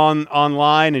seen them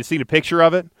online and seen a picture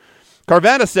of it.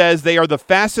 Carvana says they are the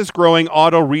fastest growing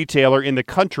auto retailer in the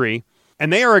country,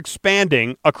 and they are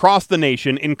expanding across the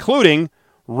nation, including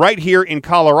right here in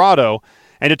Colorado.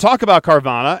 And to talk about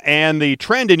Carvana and the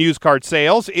trend in used car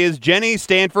sales is Jenny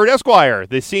Stanford Esquire,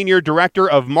 the Senior Director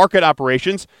of Market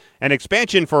Operations and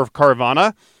Expansion for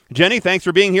Carvana. Jenny, thanks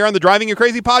for being here on the Driving You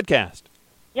Crazy podcast.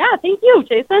 Yeah, thank you,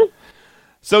 Jason.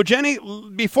 So, Jenny,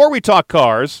 before we talk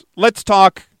cars, let's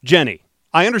talk Jenny.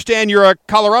 I understand you're a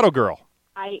Colorado girl.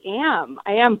 I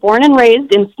am born and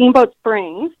raised in Steamboat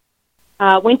Springs,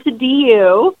 went to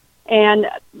DU, and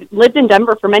lived in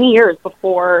Denver for many years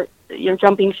before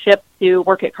jumping ship to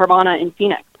work at Carvana in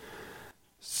Phoenix.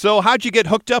 So how'd you get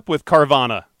hooked up with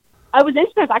Carvana? I was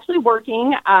actually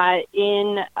working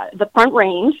in the Front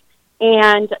Range,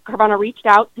 and Carvana reached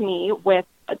out to me with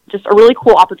just a really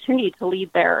cool opportunity to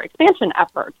lead their expansion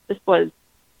efforts. This was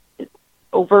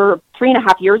over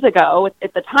 3.5 years ago.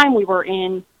 At the time, we were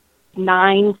in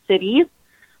 9 cities,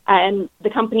 and the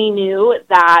company knew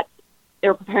that they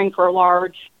were preparing for a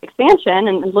large expansion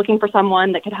and looking for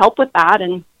someone that could help with that.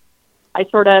 And I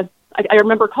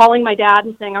remember calling my dad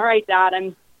and saying, all right, Dad,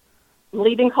 I'm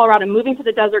leaving Colorado, moving to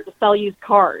the desert to sell used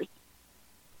cars.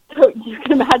 So you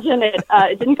can imagine it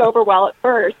didn't go over well at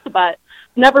first, but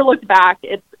never looked back.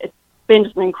 It's been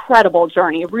just an incredible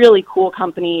journey, a really cool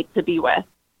company to be with.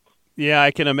 Yeah,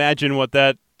 I can imagine what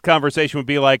that conversation would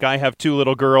be like. I have 2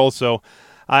 little girls, so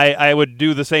I would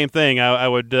do the same thing. I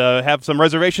would have some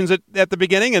reservations at the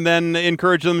beginning and then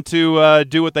encourage them to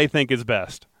do what they think is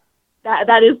best.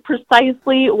 That is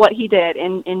precisely what he did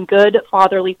in good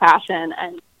fatherly fashion.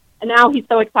 And now he's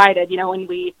so excited. When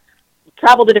we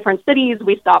travel to different cities,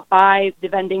 we stop by the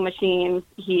vending machines.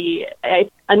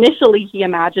 Initially he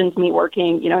imagines me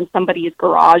working, in somebody's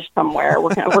garage somewhere,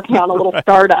 working on a little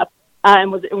startup.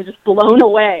 and was just blown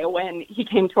away when he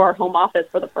came to our home office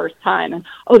for the first time. And,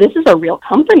 oh, this is a real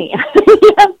company.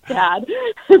 Yes, Dad,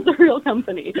 it's a real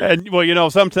company. And, well,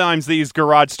 sometimes these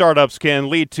garage startups can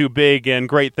lead to big and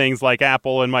great things like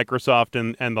Apple and Microsoft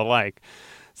and the like.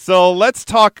 So let's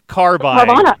talk car buying.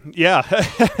 Carvana. Yeah,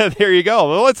 there you go.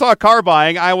 Well, let's talk car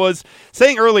buying. I was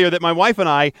saying earlier that my wife and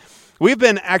I, we've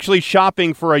been actually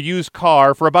shopping for a used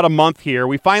car for about a month here.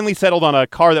 We finally settled on a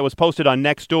car that was posted on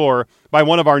Nextdoor by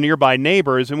one of our nearby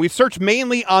neighbors, and we've searched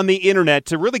mainly on the internet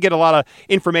to really get a lot of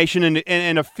information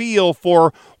and a feel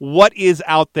for what is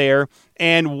out there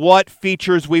and what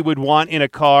features we would want in a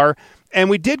car. And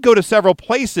we did go to several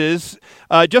places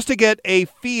just to get a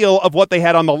feel of what they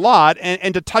had on the lot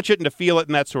and to touch it and to feel it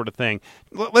and that sort of thing.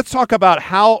 Let's talk about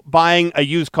how buying a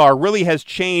used car really has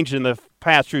changed in the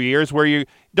past few years, where you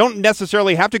don't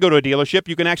necessarily have to go to a dealership.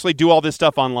 You can actually do all this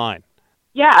stuff online.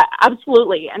 Yeah,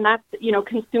 absolutely. And that's,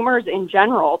 consumers in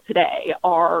general today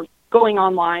are going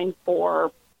online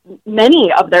for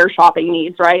many of their shopping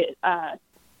needs, right?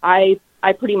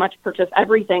 I pretty much purchase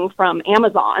everything from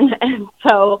Amazon. And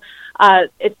so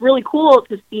it's really cool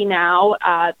to see now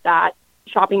that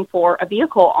shopping for a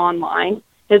vehicle online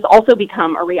has also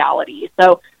become a reality.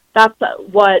 So that's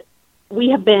what we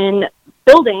have been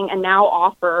building and now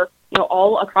offer,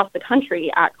 all across the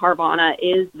country at Carvana,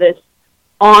 is this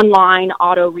online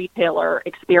auto retailer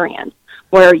experience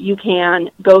where you can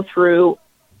go through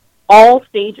all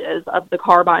stages of the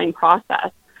car buying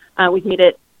process. We've made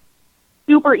it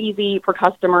super easy for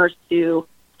customers to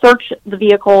search the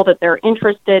vehicle that they're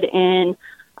interested in,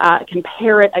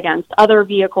 compare it against other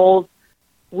vehicles.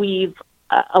 We've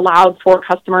allowed for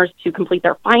customers to complete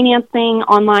their financing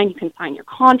online. You can sign your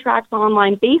contracts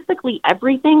online. Basically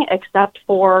everything except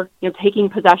for taking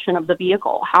possession of the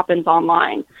vehicle happens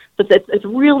online. So it's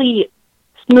really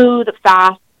smooth,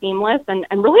 fast, seamless, and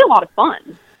really a lot of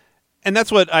fun. And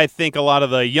that's what I think a lot of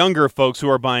the younger folks who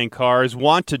are buying cars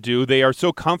want to do. They are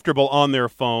so comfortable on their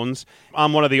phones.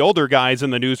 I'm one of the older guys in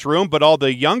the newsroom, but all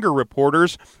the younger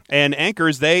reporters and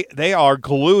anchors, they are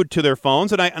glued to their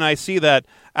phones. And I see that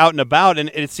out and about,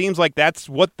 and it seems like that's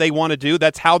what they want to do.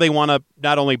 That's how they want to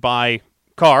not only buy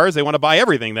cars, they want to buy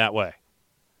everything that way.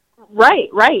 Right.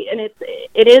 And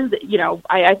it is,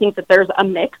 I think that there's a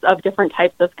mix of different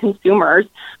types of consumers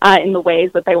in the ways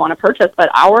that they want to purchase. But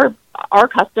our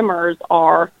customers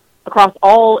are across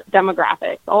all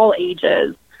demographics, all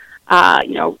ages,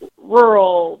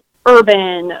 rural,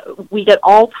 urban. We get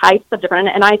all types of different,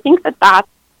 and I think that that's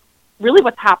really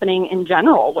what's happening in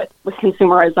general with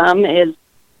consumerism. Is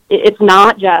it's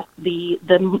not just the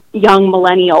young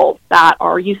millennials that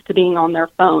are used to being on their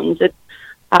phones. It's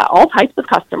all types of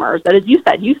customers that, as you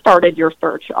said, you started your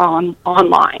search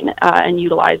online and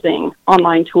utilizing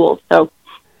online tools. So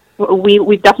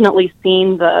we've definitely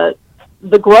seen the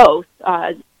growth,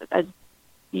 as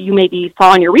you maybe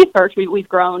saw in your research. We've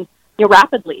grown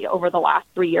rapidly over the last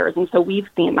 3 years, and so we've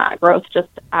seen that growth just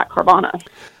at Carvana.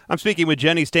 I'm speaking with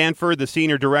Jenny Stanford, the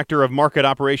Senior Director of Market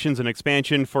Operations and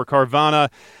Expansion for Carvana.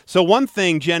 So one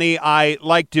thing, Jenny, I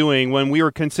like doing when we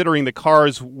were considering the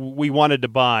cars we wanted to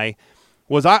buy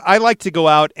was I like to go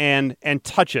out and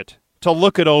touch it, to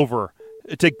look it over,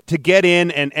 to get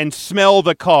in and smell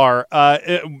the car.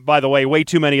 By the way, way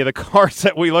too many of the cars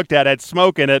that we looked at had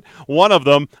smoke in it. One of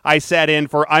them I sat in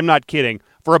for, I'm not kidding,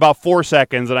 for about 4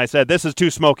 seconds, and I said, this is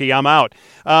too smoky, I'm out.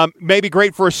 Maybe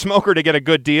great for a smoker to get a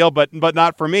good deal, but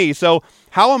not for me. So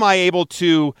how am I able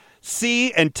to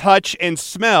see and touch and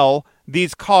smell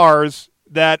these cars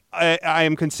that I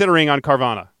am considering on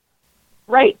Carvana?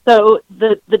 Right. So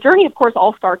the journey, of course,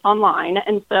 all starts online.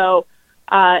 And so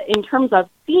in terms of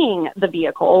seeing the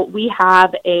vehicle, we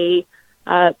have a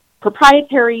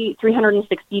proprietary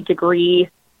 360-degree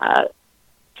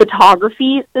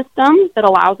photography system that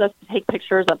allows us to take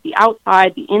pictures of the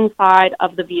outside, the inside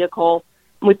of the vehicle,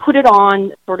 and we put it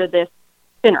on sort of this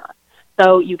spinner.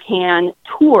 So you can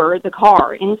tour the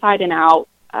car inside and out.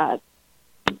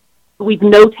 We've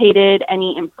notated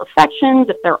any imperfections,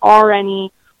 if there are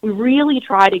any. We really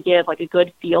try to give like a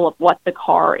good feel of what the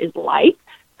car is like,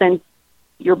 since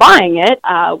you're buying it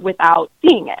without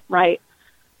seeing it, right?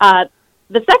 The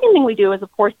second thing we do is,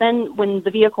 of course, then when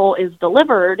the vehicle is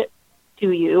delivered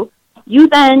to you, you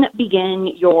then begin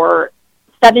your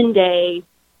 7-day,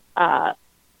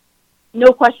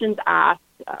 no questions asked,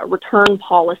 return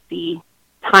policy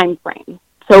time frame.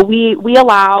 So we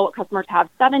allow a customer to have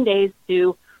 7 days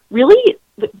to really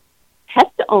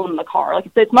test to own the car.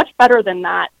 Like it's much better than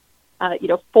that,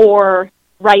 4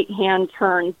 right-hand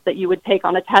turns that you would take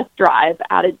on a test drive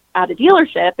at a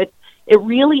dealership. It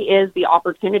really is the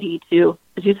opportunity to,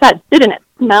 as you said, sit in it,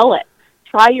 smell it,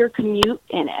 try your commute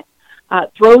in it,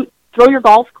 throw throw your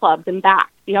golf clubs in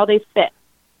back, see how they fit,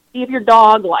 see if your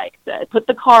dog likes it, put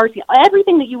the car, see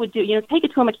everything that you would do, take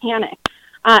it to a mechanic.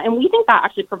 And we think that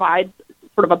actually provides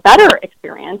sort of a better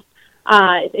experience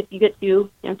if you get to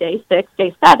day 6,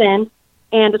 day 7,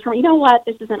 and determine, what,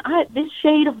 this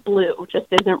shade of blue just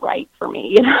isn't right for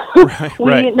me.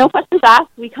 Right. No questions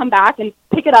asked. We come back and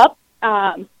pick it up.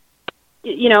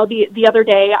 The other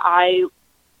day I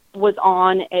was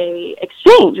on a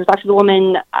exchange. It was actually the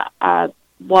woman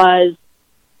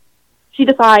she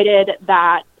decided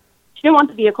that she didn't want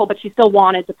the vehicle, but she still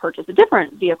wanted to purchase a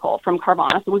different vehicle from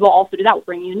Carvana. So we will also do that. We'll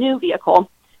bring you a new vehicle.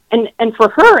 And for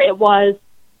her, it was,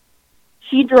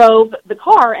 she drove the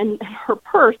car and her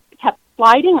purse kept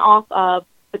sliding off of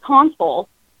the console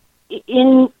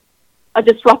in a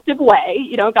disruptive way,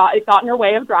 it got in her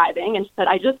way of driving. And she said,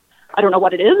 I don't know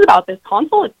what it is about this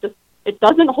console. It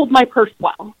doesn't hold my purse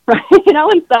well, right?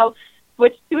 And so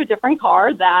switched to a different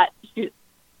car that she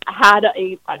had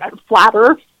a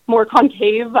flatter, more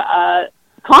concave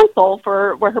console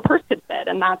for where her purse could fit.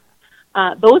 And that's,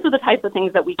 those are the types of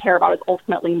things that we care about, is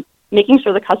ultimately making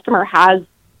sure the customer has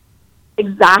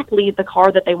exactly the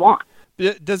car that they want.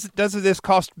 Does this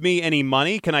cost me any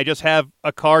money? Can I just have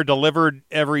a car delivered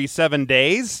every 7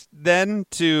 days then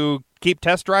to keep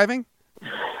test driving?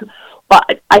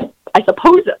 But I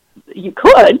suppose you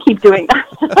could keep doing that.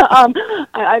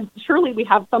 Surely we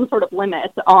have some sort of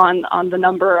limit on the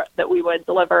number that we would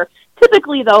deliver.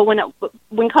 Typically, though,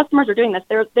 when customers are doing this,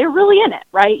 they're really in it,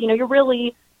 right?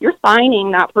 You're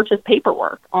signing that purchase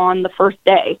paperwork on the first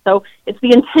day. So it's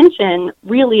the intention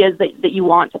really is that you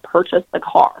want to purchase the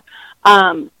car.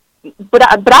 But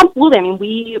absolutely, I mean,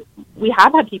 we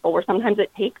have had people where sometimes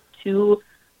it takes 2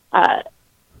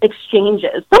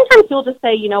 exchanges. Sometimes you'll just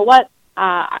say, you know what,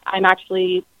 I'm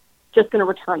actually just going to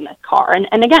return this car.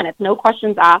 And again, it's no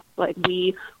questions asked. Like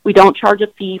we don't charge a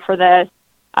fee for this.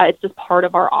 It's just part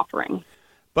of our offering.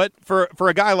 But for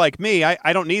a guy like me,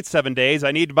 I don't need 7 days.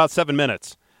 I need about 7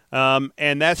 minutes.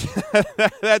 And that's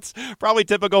that's probably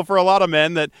typical for a lot of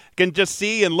men that can just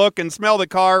see and look and smell the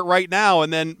car right now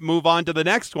and then move on to the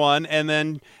next one and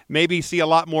then maybe see a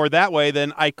lot more that way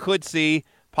than I could see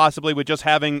possibly with just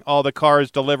having all the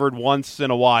cars delivered once in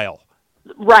a while.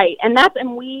 Right. And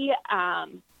we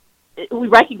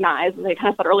recognize, as I kind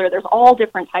of said earlier, there's all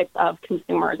different types of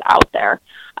consumers out there.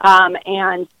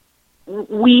 And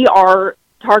we are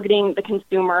targeting the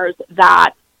consumers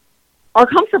that are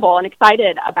comfortable and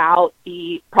excited about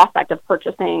the prospect of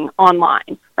purchasing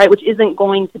online, right, which isn't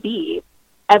going to be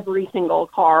every single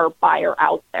car buyer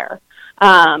out there.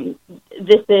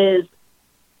 This is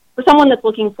for someone that's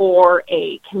looking for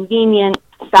a convenient,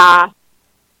 fast,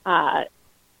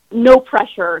 no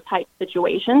pressure type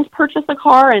situations, purchase a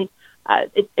car, and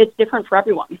it's different for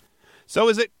everyone. So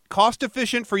is it cost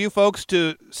efficient for you folks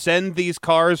to send these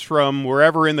cars from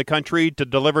wherever in the country to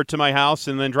deliver to my house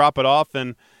and then drop it off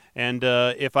and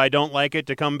if I don't like it,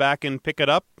 to come back and pick it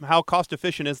up? How cost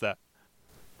efficient is that?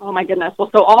 Oh my goodness! Well,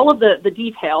 so all of the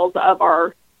details of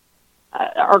our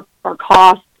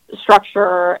cost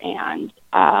structure and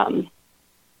the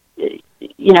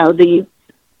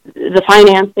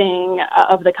financing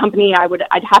of the company,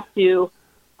 I'd have to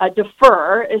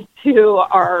defer to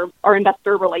our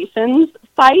investor relations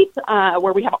site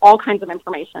where we have all kinds of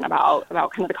information about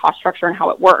kind of the cost structure and how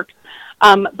it works.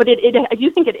 But I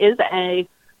do think it is a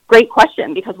great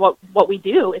question, because what we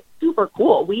do is super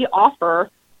cool. We offer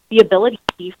the ability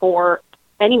for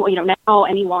anyone, now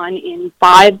anyone in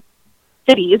 5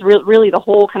 cities, really the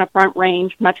whole kind of Front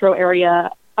Range metro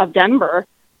area of Denver,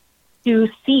 to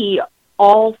see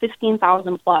all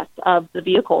 15,000 plus of the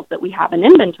vehicles that we have in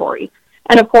inventory.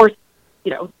 And of course,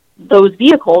 those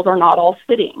vehicles are not all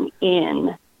sitting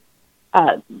in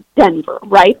Denver,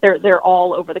 right? They're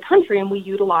all over the country, and we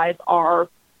utilize our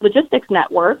logistics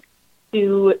network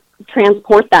to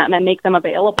transport them and make them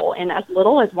available in as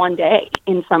little as 1 day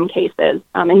in some cases,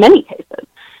 in many cases.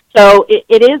 So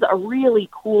it is a really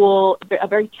cool, a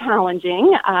very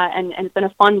challenging, and it's been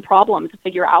a fun problem to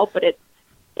figure out, but it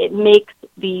makes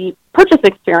the purchase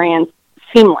experience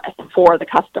seamless for the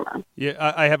customer.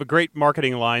 Yeah, I have a great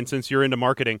marketing line since you're into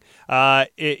marketing.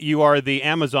 You are the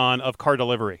Amazon of car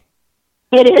delivery.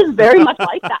 It is very much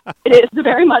like that. It is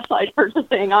very much like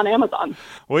purchasing on Amazon.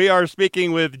 We are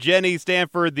speaking with Jenny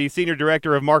Stanford, the Senior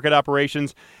Director of Market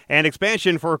Operations and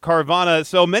Expansion for Carvana.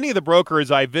 So many of the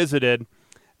brokers I visited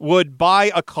would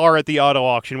buy a car at the auto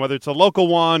auction, whether it's a local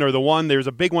one or there's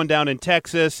a big one down in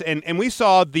Texas, and we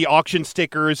saw the auction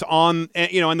stickers on,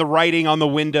 and the writing on the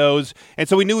windows, and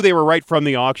so we knew they were right from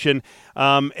the auction.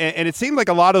 And it seemed like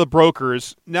a lot of the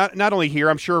brokers, not only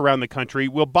here, I'm sure around the country,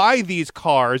 will buy these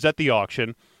cars at the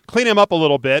auction, clean them up a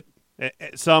little bit,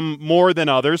 some more than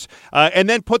others, and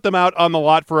then put them out on the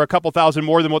lot for a couple thousand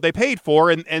more than what they paid for,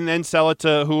 and then sell it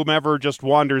to whomever just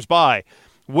wanders by.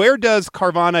 Where does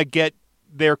Carvana get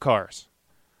their cars?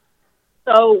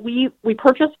 So we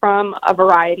purchase from a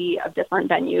variety of different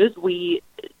venues. We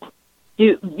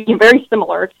do very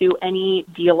similar to any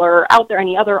dealer out there,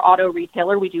 any other auto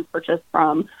retailer. We do purchase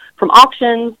from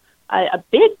auctions. A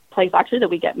big place, actually, that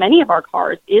we get many of our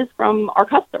cars is from our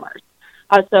customers.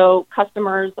 So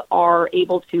customers are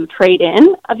able to trade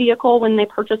in a vehicle when they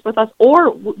purchase with us,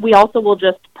 or we also will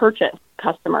just purchase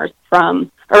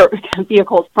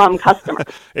vehicles from customers.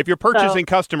 If you're purchasing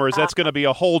customers, that's going to be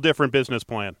a whole different business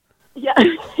plan. Yeah,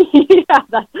 yeah,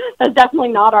 that's definitely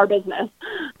not our business.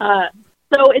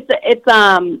 So it's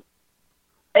a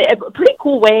pretty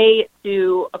cool way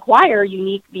to acquire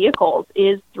unique vehicles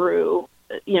is through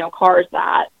cars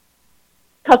that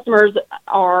customers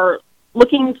are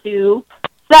looking to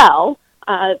sell.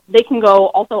 They can go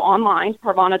also online to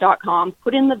Carvana.com,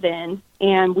 put in the VIN,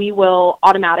 and we will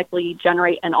automatically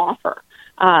generate an offer,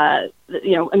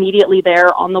 immediately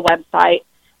there on the website.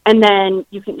 And then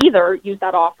you can either use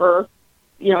that offer,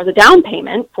 as a down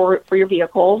payment for your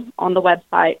vehicle on the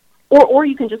website, or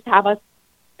you can just have us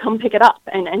come pick it up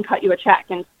and cut you a check.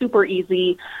 And super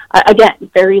easy. Again,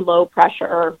 very low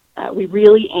pressure. We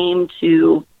really aim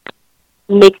to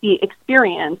make the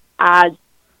experience as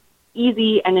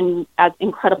easy and as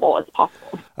incredible as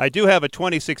possible. I do have a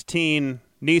 2016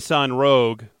 Nissan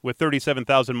Rogue with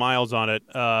 37,000 miles on it.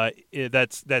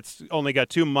 That's only got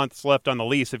 2 months left on the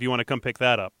lease if you want to come pick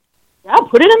that up. Yeah,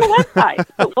 put it in the website.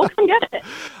 So we'll come get it.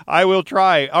 I will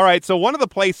try. All right, so one of the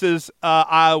places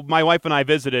my wife and I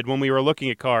visited when we were looking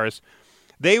at cars,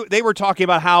 they were talking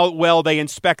about how well they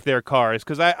inspect their cars,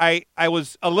 because I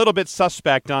was a little bit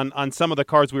suspect on some of the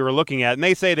cars we were looking at, and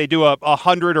they say they do a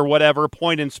 100 or whatever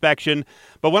point inspection.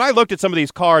 But when I looked at some of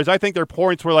these cars, I think their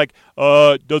points were like,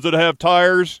 does it have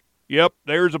tires? Yep,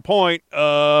 there's a point.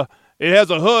 It has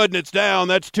a hood and it's down.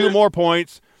 That's 2 more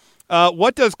points.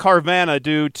 What does Carvana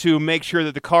do to make sure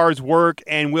that the cars work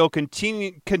and will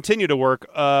continue to work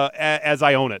as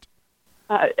I own it?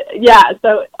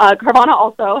 So Carvana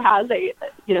also has a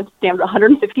standard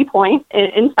 150 point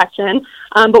inspection.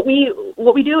 But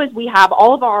what we do is we have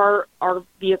all of our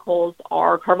vehicles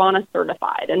are Carvana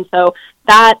certified, and so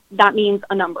that means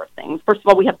a number of things. First of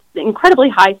all, we have incredibly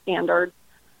high standards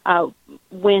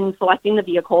when selecting the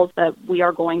vehicles that we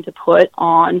are going to put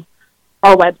on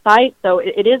our website. So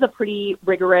it is a pretty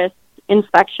rigorous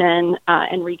inspection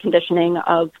and reconditioning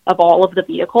of all of the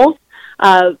vehicles.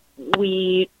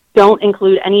 We don't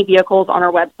include any vehicles on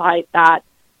our website that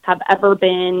have ever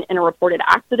been in a reported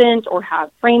accident or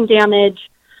have frame damage.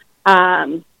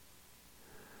 Once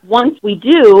we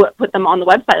do put them on the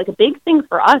website, like a big thing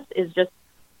for us is just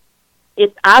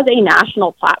it's as a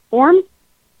national platform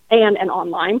and an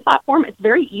online platform, it's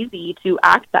very easy to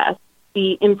access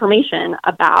the information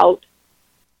about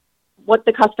what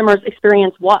the customer's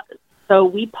experience was. So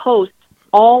we post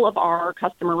all of our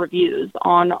customer reviews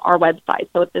on our website.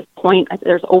 So at this point,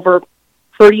 there's over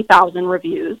 30,000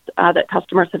 reviews that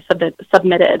customers have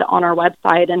submitted on our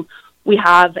website, and we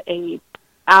have a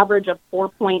average of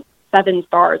 4.7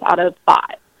 stars out of 5.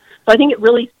 So I think it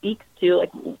really speaks to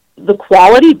like the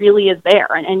quality really is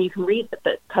there, and you can read that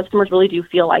the customers really do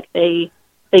feel like they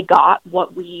got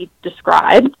what we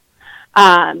described.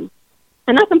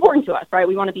 And that's important to us, right?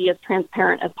 We want to be as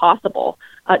transparent as possible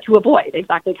to avoid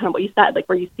exactly kind of what you said, like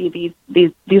where you see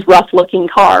these rough-looking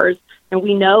cars, and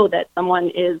we know that someone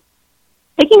is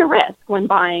taking a risk when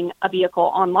buying a vehicle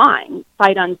online,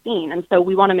 sight unseen, and so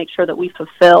we want to make sure that we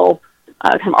fulfill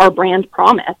kind of our brand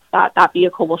promise that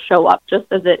vehicle will show up just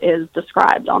as it is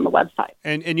described on the website.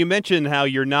 And you mentioned how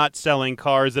you're not selling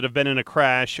cars that have been in a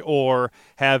crash or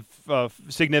have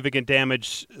significant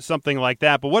damage, something like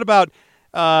that, but what about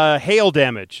hail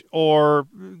damage, or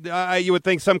you would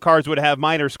think some cars would have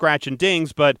minor scratch and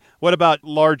dings, but what about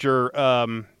larger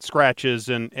scratches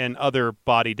and other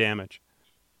body damage?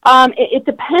 It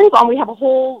depends on, we have a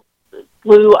whole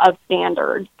slew of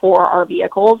standards for our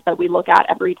vehicles that we look at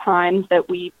every time that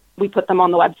we put them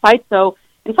on the website. So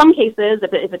in some cases,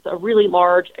 if it's a really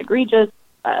large, egregious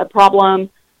problem,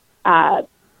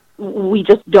 we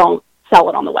just don't sell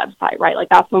it on the website, right? Like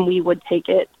that's when we would take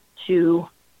it to,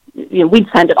 we'd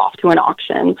send it off to an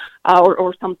auction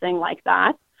or something like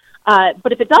that.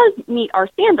 But if it does meet our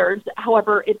standards,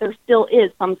 however, if there still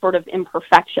is some sort of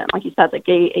imperfection, like you said, like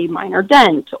a minor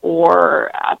dent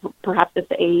or perhaps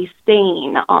it's a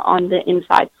stain on the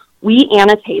inside, we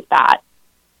annotate that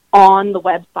on the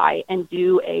website and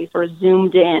do a sort of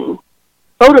zoomed in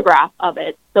photograph of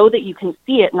it so that you can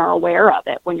see it and are aware of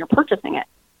it when you're purchasing it.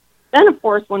 Then, of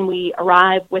course, when we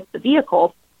arrive with the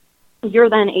vehicle, you're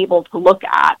then able to look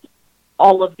at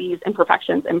all of these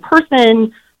imperfections in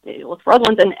person, look for other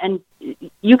ones, and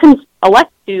you can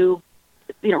elect to,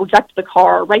 reject the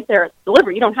car right there at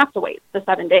delivery. You don't have to wait the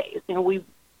 7 days. We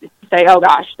say, oh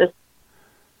gosh,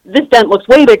 this dent looks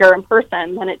way bigger in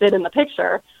person than it did in the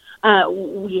picture.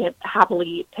 We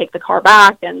happily take the car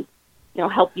back and,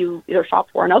 help you either shop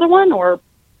for another one or,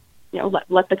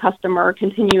 let the customer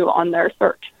continue on their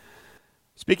search.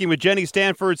 Speaking with Jenny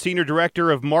Stanford, Senior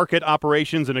Director of Market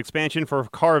Operations and Expansion for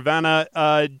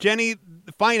Carvana. Jenny,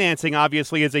 financing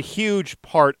obviously is a huge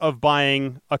part of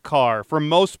buying a car. For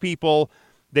most people,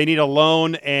 they need a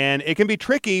loan, and it can be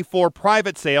tricky for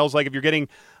private sales, like if you're getting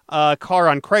a car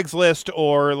on Craigslist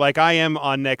or like I am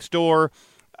on Nextdoor.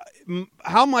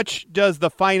 How much does the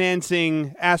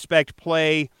financing aspect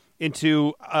play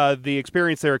into the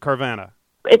experience there at Carvana?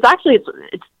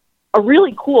 It's a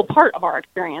really cool part of our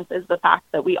experience is the fact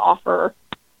that we offer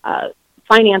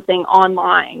financing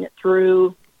online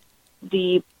through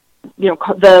the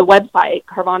website,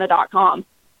 Carvana.com.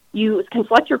 You can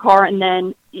select your car, and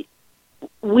then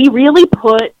we really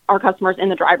put our customers in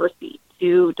the driver's seat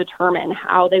to determine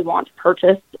how they want to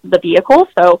purchase the vehicle.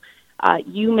 So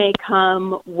you may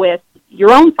come with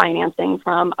your own financing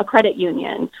from a credit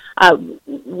union.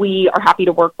 We are happy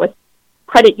to work with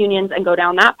credit unions and go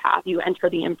down that path. You enter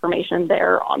the information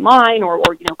there online or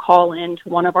call in to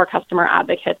one of our customer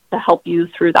advocates to help you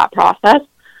through that process.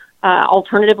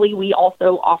 Alternatively, we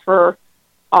also offer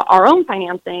our own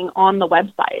financing on the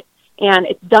website, and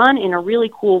it's done in a really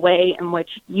cool way in which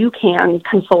you can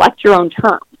select your own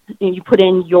terms. You put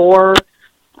in your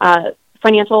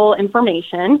financial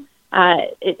information.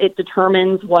 It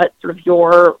determines what sort of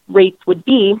your rates would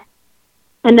be.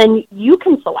 And then you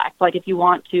can select, like if you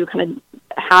want to kind of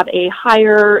have a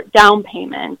higher down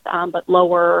payment, but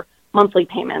lower monthly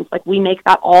payments. Like we make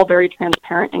that all very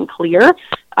transparent and clear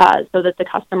so that the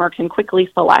customer can quickly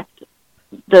select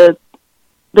the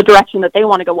direction that they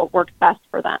want to go, what works best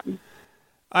for them.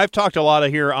 I've talked a lot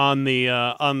here on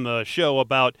the show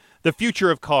about the future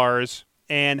of cars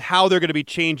and how they're going to be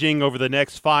changing over the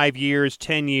next 5 years,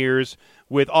 10 years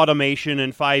with automation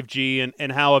and 5G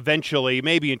and how eventually,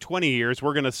 maybe in 20 years,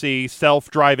 we're going to see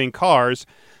self-driving cars.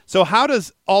 So how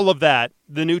does all of that,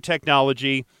 the new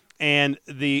technology and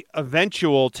the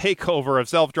eventual takeover of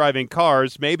self-driving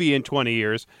cars, maybe in 20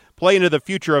 years, play into the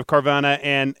future of Carvana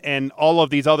and all of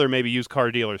these other maybe used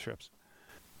car dealerships?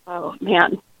 Oh,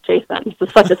 man. Jason, this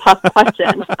is such a tough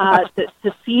question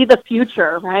to see the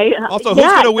future, right? Also, who's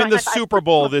going to win the Super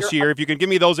Bowl this year? If you can give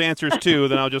me those answers too,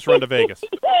 then I'll just run to Vegas.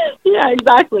 Yeah,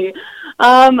 exactly.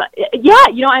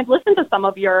 I've listened to some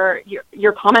of your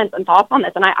comments and thoughts on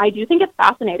this, and I do think it's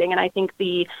fascinating, and I think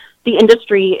the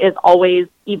industry is always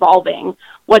evolving.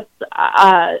 What's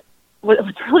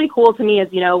really cool to me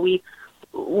is,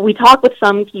 we talk with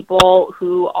some people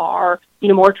who are,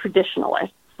 more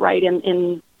traditionalists, right,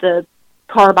 in the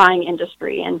car buying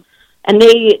industry, and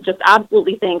they just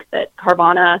absolutely think that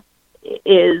Carvana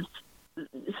is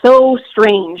so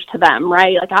strange to them,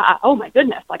 right? Like, oh my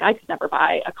goodness, like I could never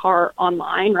buy a car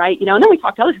online, right? And then we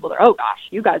talk to other people that are, oh gosh,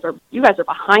 you guys are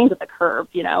behind the curve.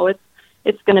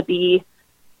 It's going to be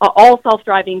all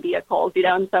self-driving vehicles,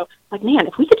 and so like, man,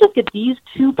 if we could just get these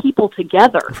two people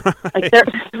together, right.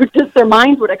 Like their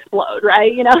minds would explode,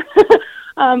 right?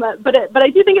 But I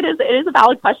do think it is a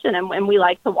valid question, and we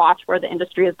like to watch where the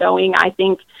industry is going. I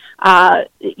think,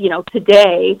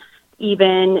 today,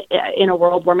 even in a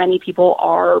world where many people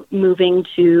are moving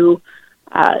to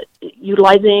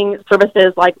utilizing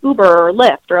services like Uber or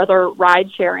Lyft or other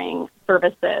ride-sharing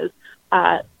services,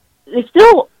 they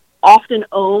still often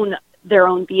own their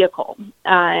own vehicle,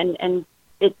 and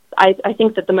it's. I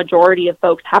think that the majority of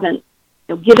folks haven't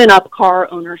given up car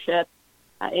ownership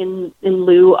in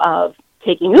lieu of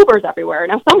taking Ubers everywhere.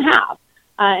 Now, some have,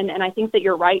 and I think that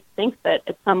you're right. Think that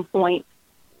at some point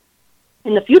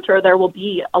in the future there will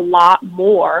be a lot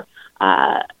more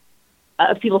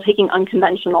of people taking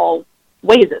unconventional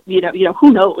ways.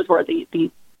 Who knows where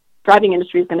the driving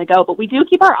industry is going to go? But we do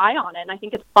keep our eye on it, and I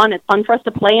think it's fun. It's fun for us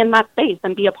to play in that space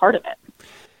and be a part of it.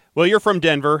 Well, you're from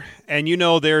Denver, and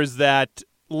there's that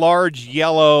large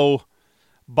yellow,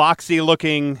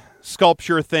 boxy-looking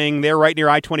sculpture thing there right near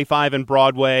I-25 and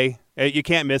Broadway. You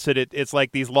can't miss it. It's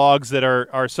like these logs that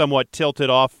are somewhat tilted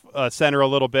off center a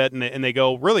little bit, and they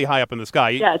go really high up in the sky.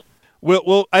 Yes.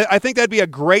 I think that'd be a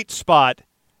great spot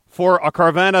for a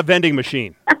Carvana vending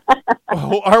machine.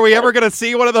 Are we ever going to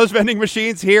see one of those vending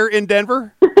machines here in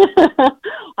Denver?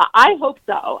 I hope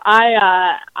so.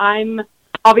 I'm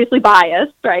obviously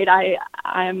biased, right?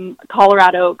 I'm a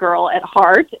Colorado girl at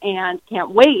heart and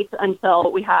can't wait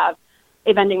until we have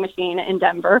a vending machine in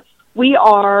Denver. We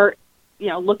are,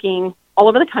 looking all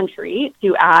over the country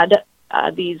to add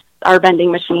our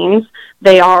vending machines.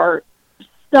 They are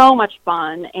so much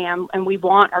fun, and we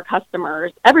want our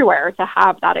customers everywhere to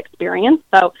have that experience.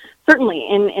 So certainly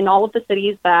in all of the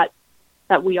cities that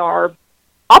we are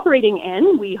operating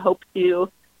in, we hope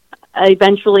to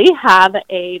eventually have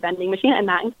a vending machine, and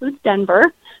that includes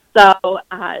Denver. So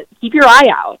keep your eye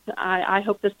out. I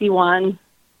hope to see one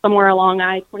somewhere along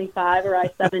I-25 or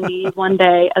I-70 one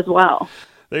day as well.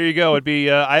 There you go. It'd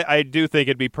be. I do think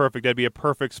it'd be perfect. That'd be a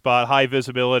perfect spot, high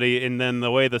visibility, and then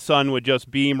the way the sun would just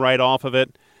beam right off of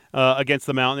it against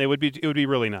the mountain, it would be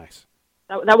really nice.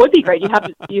 That would be great. Do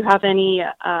you have any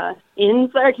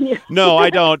ins there? Can you? No, I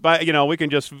don't. But we can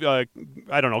just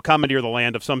commandeer the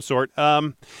land of some sort.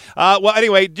 Well,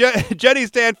 anyway, Jenny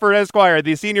Stanford, Esquire,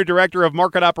 the Senior Director of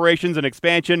Market Operations and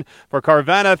Expansion for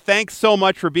Carvana. Thanks so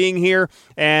much for being here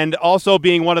and also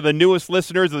being one of the newest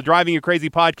listeners of the Driving You Crazy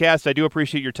podcast. I do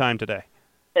appreciate your time today.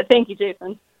 Thank you,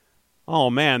 Jason. Oh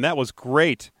man, that was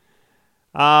great.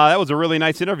 That was a really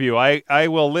nice interview. I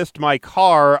will list my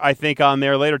car, I think, on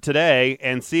there later today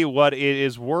and see what it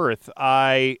is worth.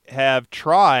 I have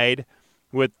tried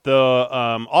with the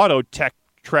Auto Tech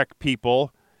Trek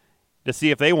people to see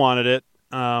if they wanted it,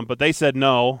 but they said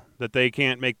no, that they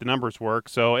can't make the numbers work.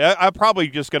 So I'm probably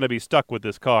just going to be stuck with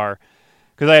this car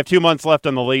because I have 2 months left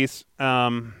on the lease.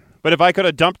 But if I could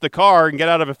have dumped the car and get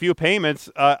out of a few payments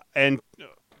and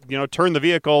turn the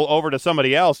vehicle over to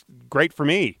somebody else, great for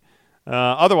me.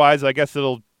 Otherwise, I guess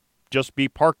it'll just be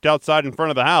parked outside in front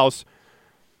of the house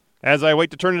as I wait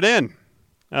to turn it in.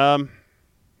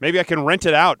 Maybe I can rent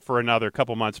it out for another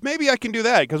couple months. Maybe I can do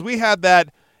that because we had that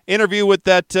interview with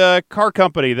that car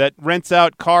company that rents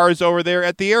out cars over there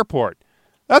at the airport.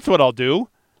 That's what I'll do.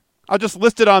 I'll just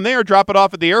list it on there, drop it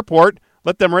off at the airport,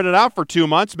 let them rent it out for 2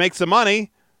 months, make some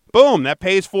money. Boom, that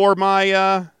pays for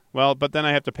my, but then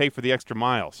I have to pay for the extra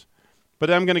miles. But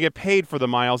I'm going to get paid for the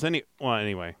miles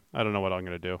anyway. I don't know what I'm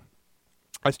going to do.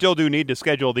 I still do need to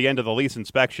schedule the end of the lease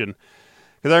inspection.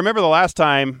 Because I remember the last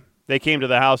time they came to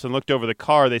the house and looked over the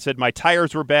car, they said my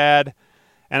tires were bad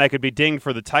and I could be dinged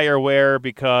for the tire wear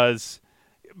because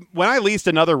when I leased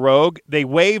another Rogue, they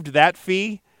waived that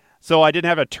fee. So I didn't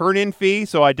have a turn-in fee,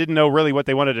 so I didn't know really what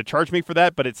they wanted to charge me for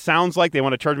that. But it sounds like they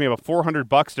want to charge me about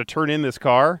 $400 to turn in this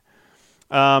car.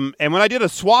 And when I did a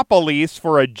swap lease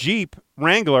for a Jeep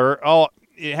Wrangler,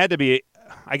 it had to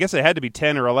be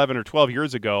 10 or 11 or 12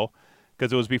 years ago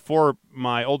because it was before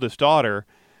my oldest daughter.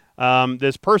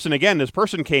 This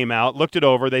person came out, looked it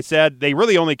over. They said they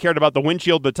really only cared about the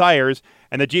windshield, the tires,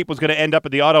 and the Jeep was going to end up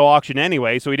at the auto auction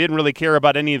anyway, so he didn't really care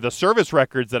about any of the service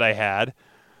records that I had.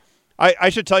 I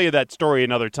should tell you that story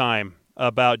another time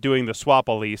about doing the swap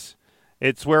lease.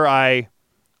 It's where I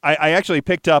actually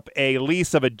picked up a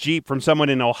lease of a Jeep from someone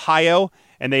in Ohio,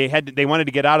 and they wanted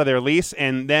to get out of their lease,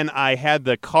 and then I had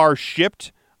the car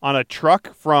shipped on a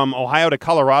truck from Ohio to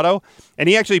Colorado, and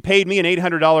he actually paid me an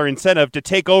 $800 incentive to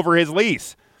take over his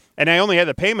lease. And I only had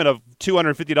the payment of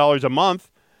 $250 a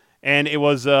month, and it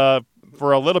was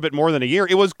for a little bit more than a year.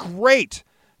 It was great.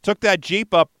 Took that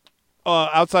Jeep up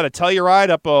outside of Telluride,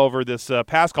 up over this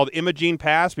pass called Imogene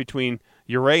Pass between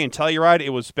Ouray and Telluride. It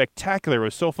was spectacular. It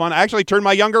was so fun. I actually turned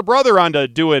my younger brother onto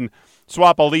doing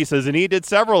swap leases, and he did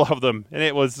several of them, and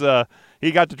it was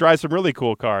he got to drive some really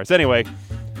cool cars. Anyway,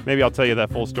 maybe I'll tell you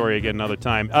that full story again another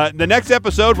time. The next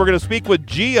episode, we're going to speak with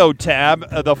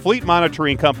Geotab, the fleet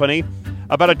monitoring company,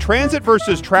 about a transit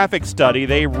versus traffic study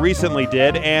they recently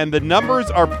did, and the numbers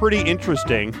are pretty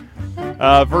interesting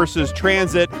versus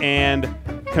transit and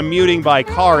commuting by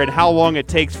car and how long it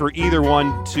takes for either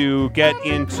one to get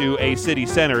into a city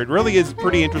center. It really is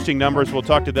pretty interesting numbers. We'll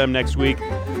talk to them next week.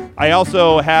 I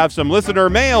also have some listener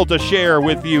mail to share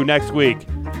with you next week,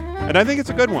 and I think it's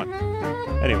a good one.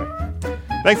 Anyway,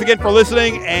 thanks again for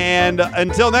listening, and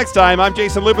until next time, I'm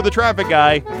Jason Luber, the traffic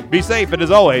guy. Be safe, and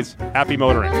as always, happy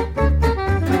motoring.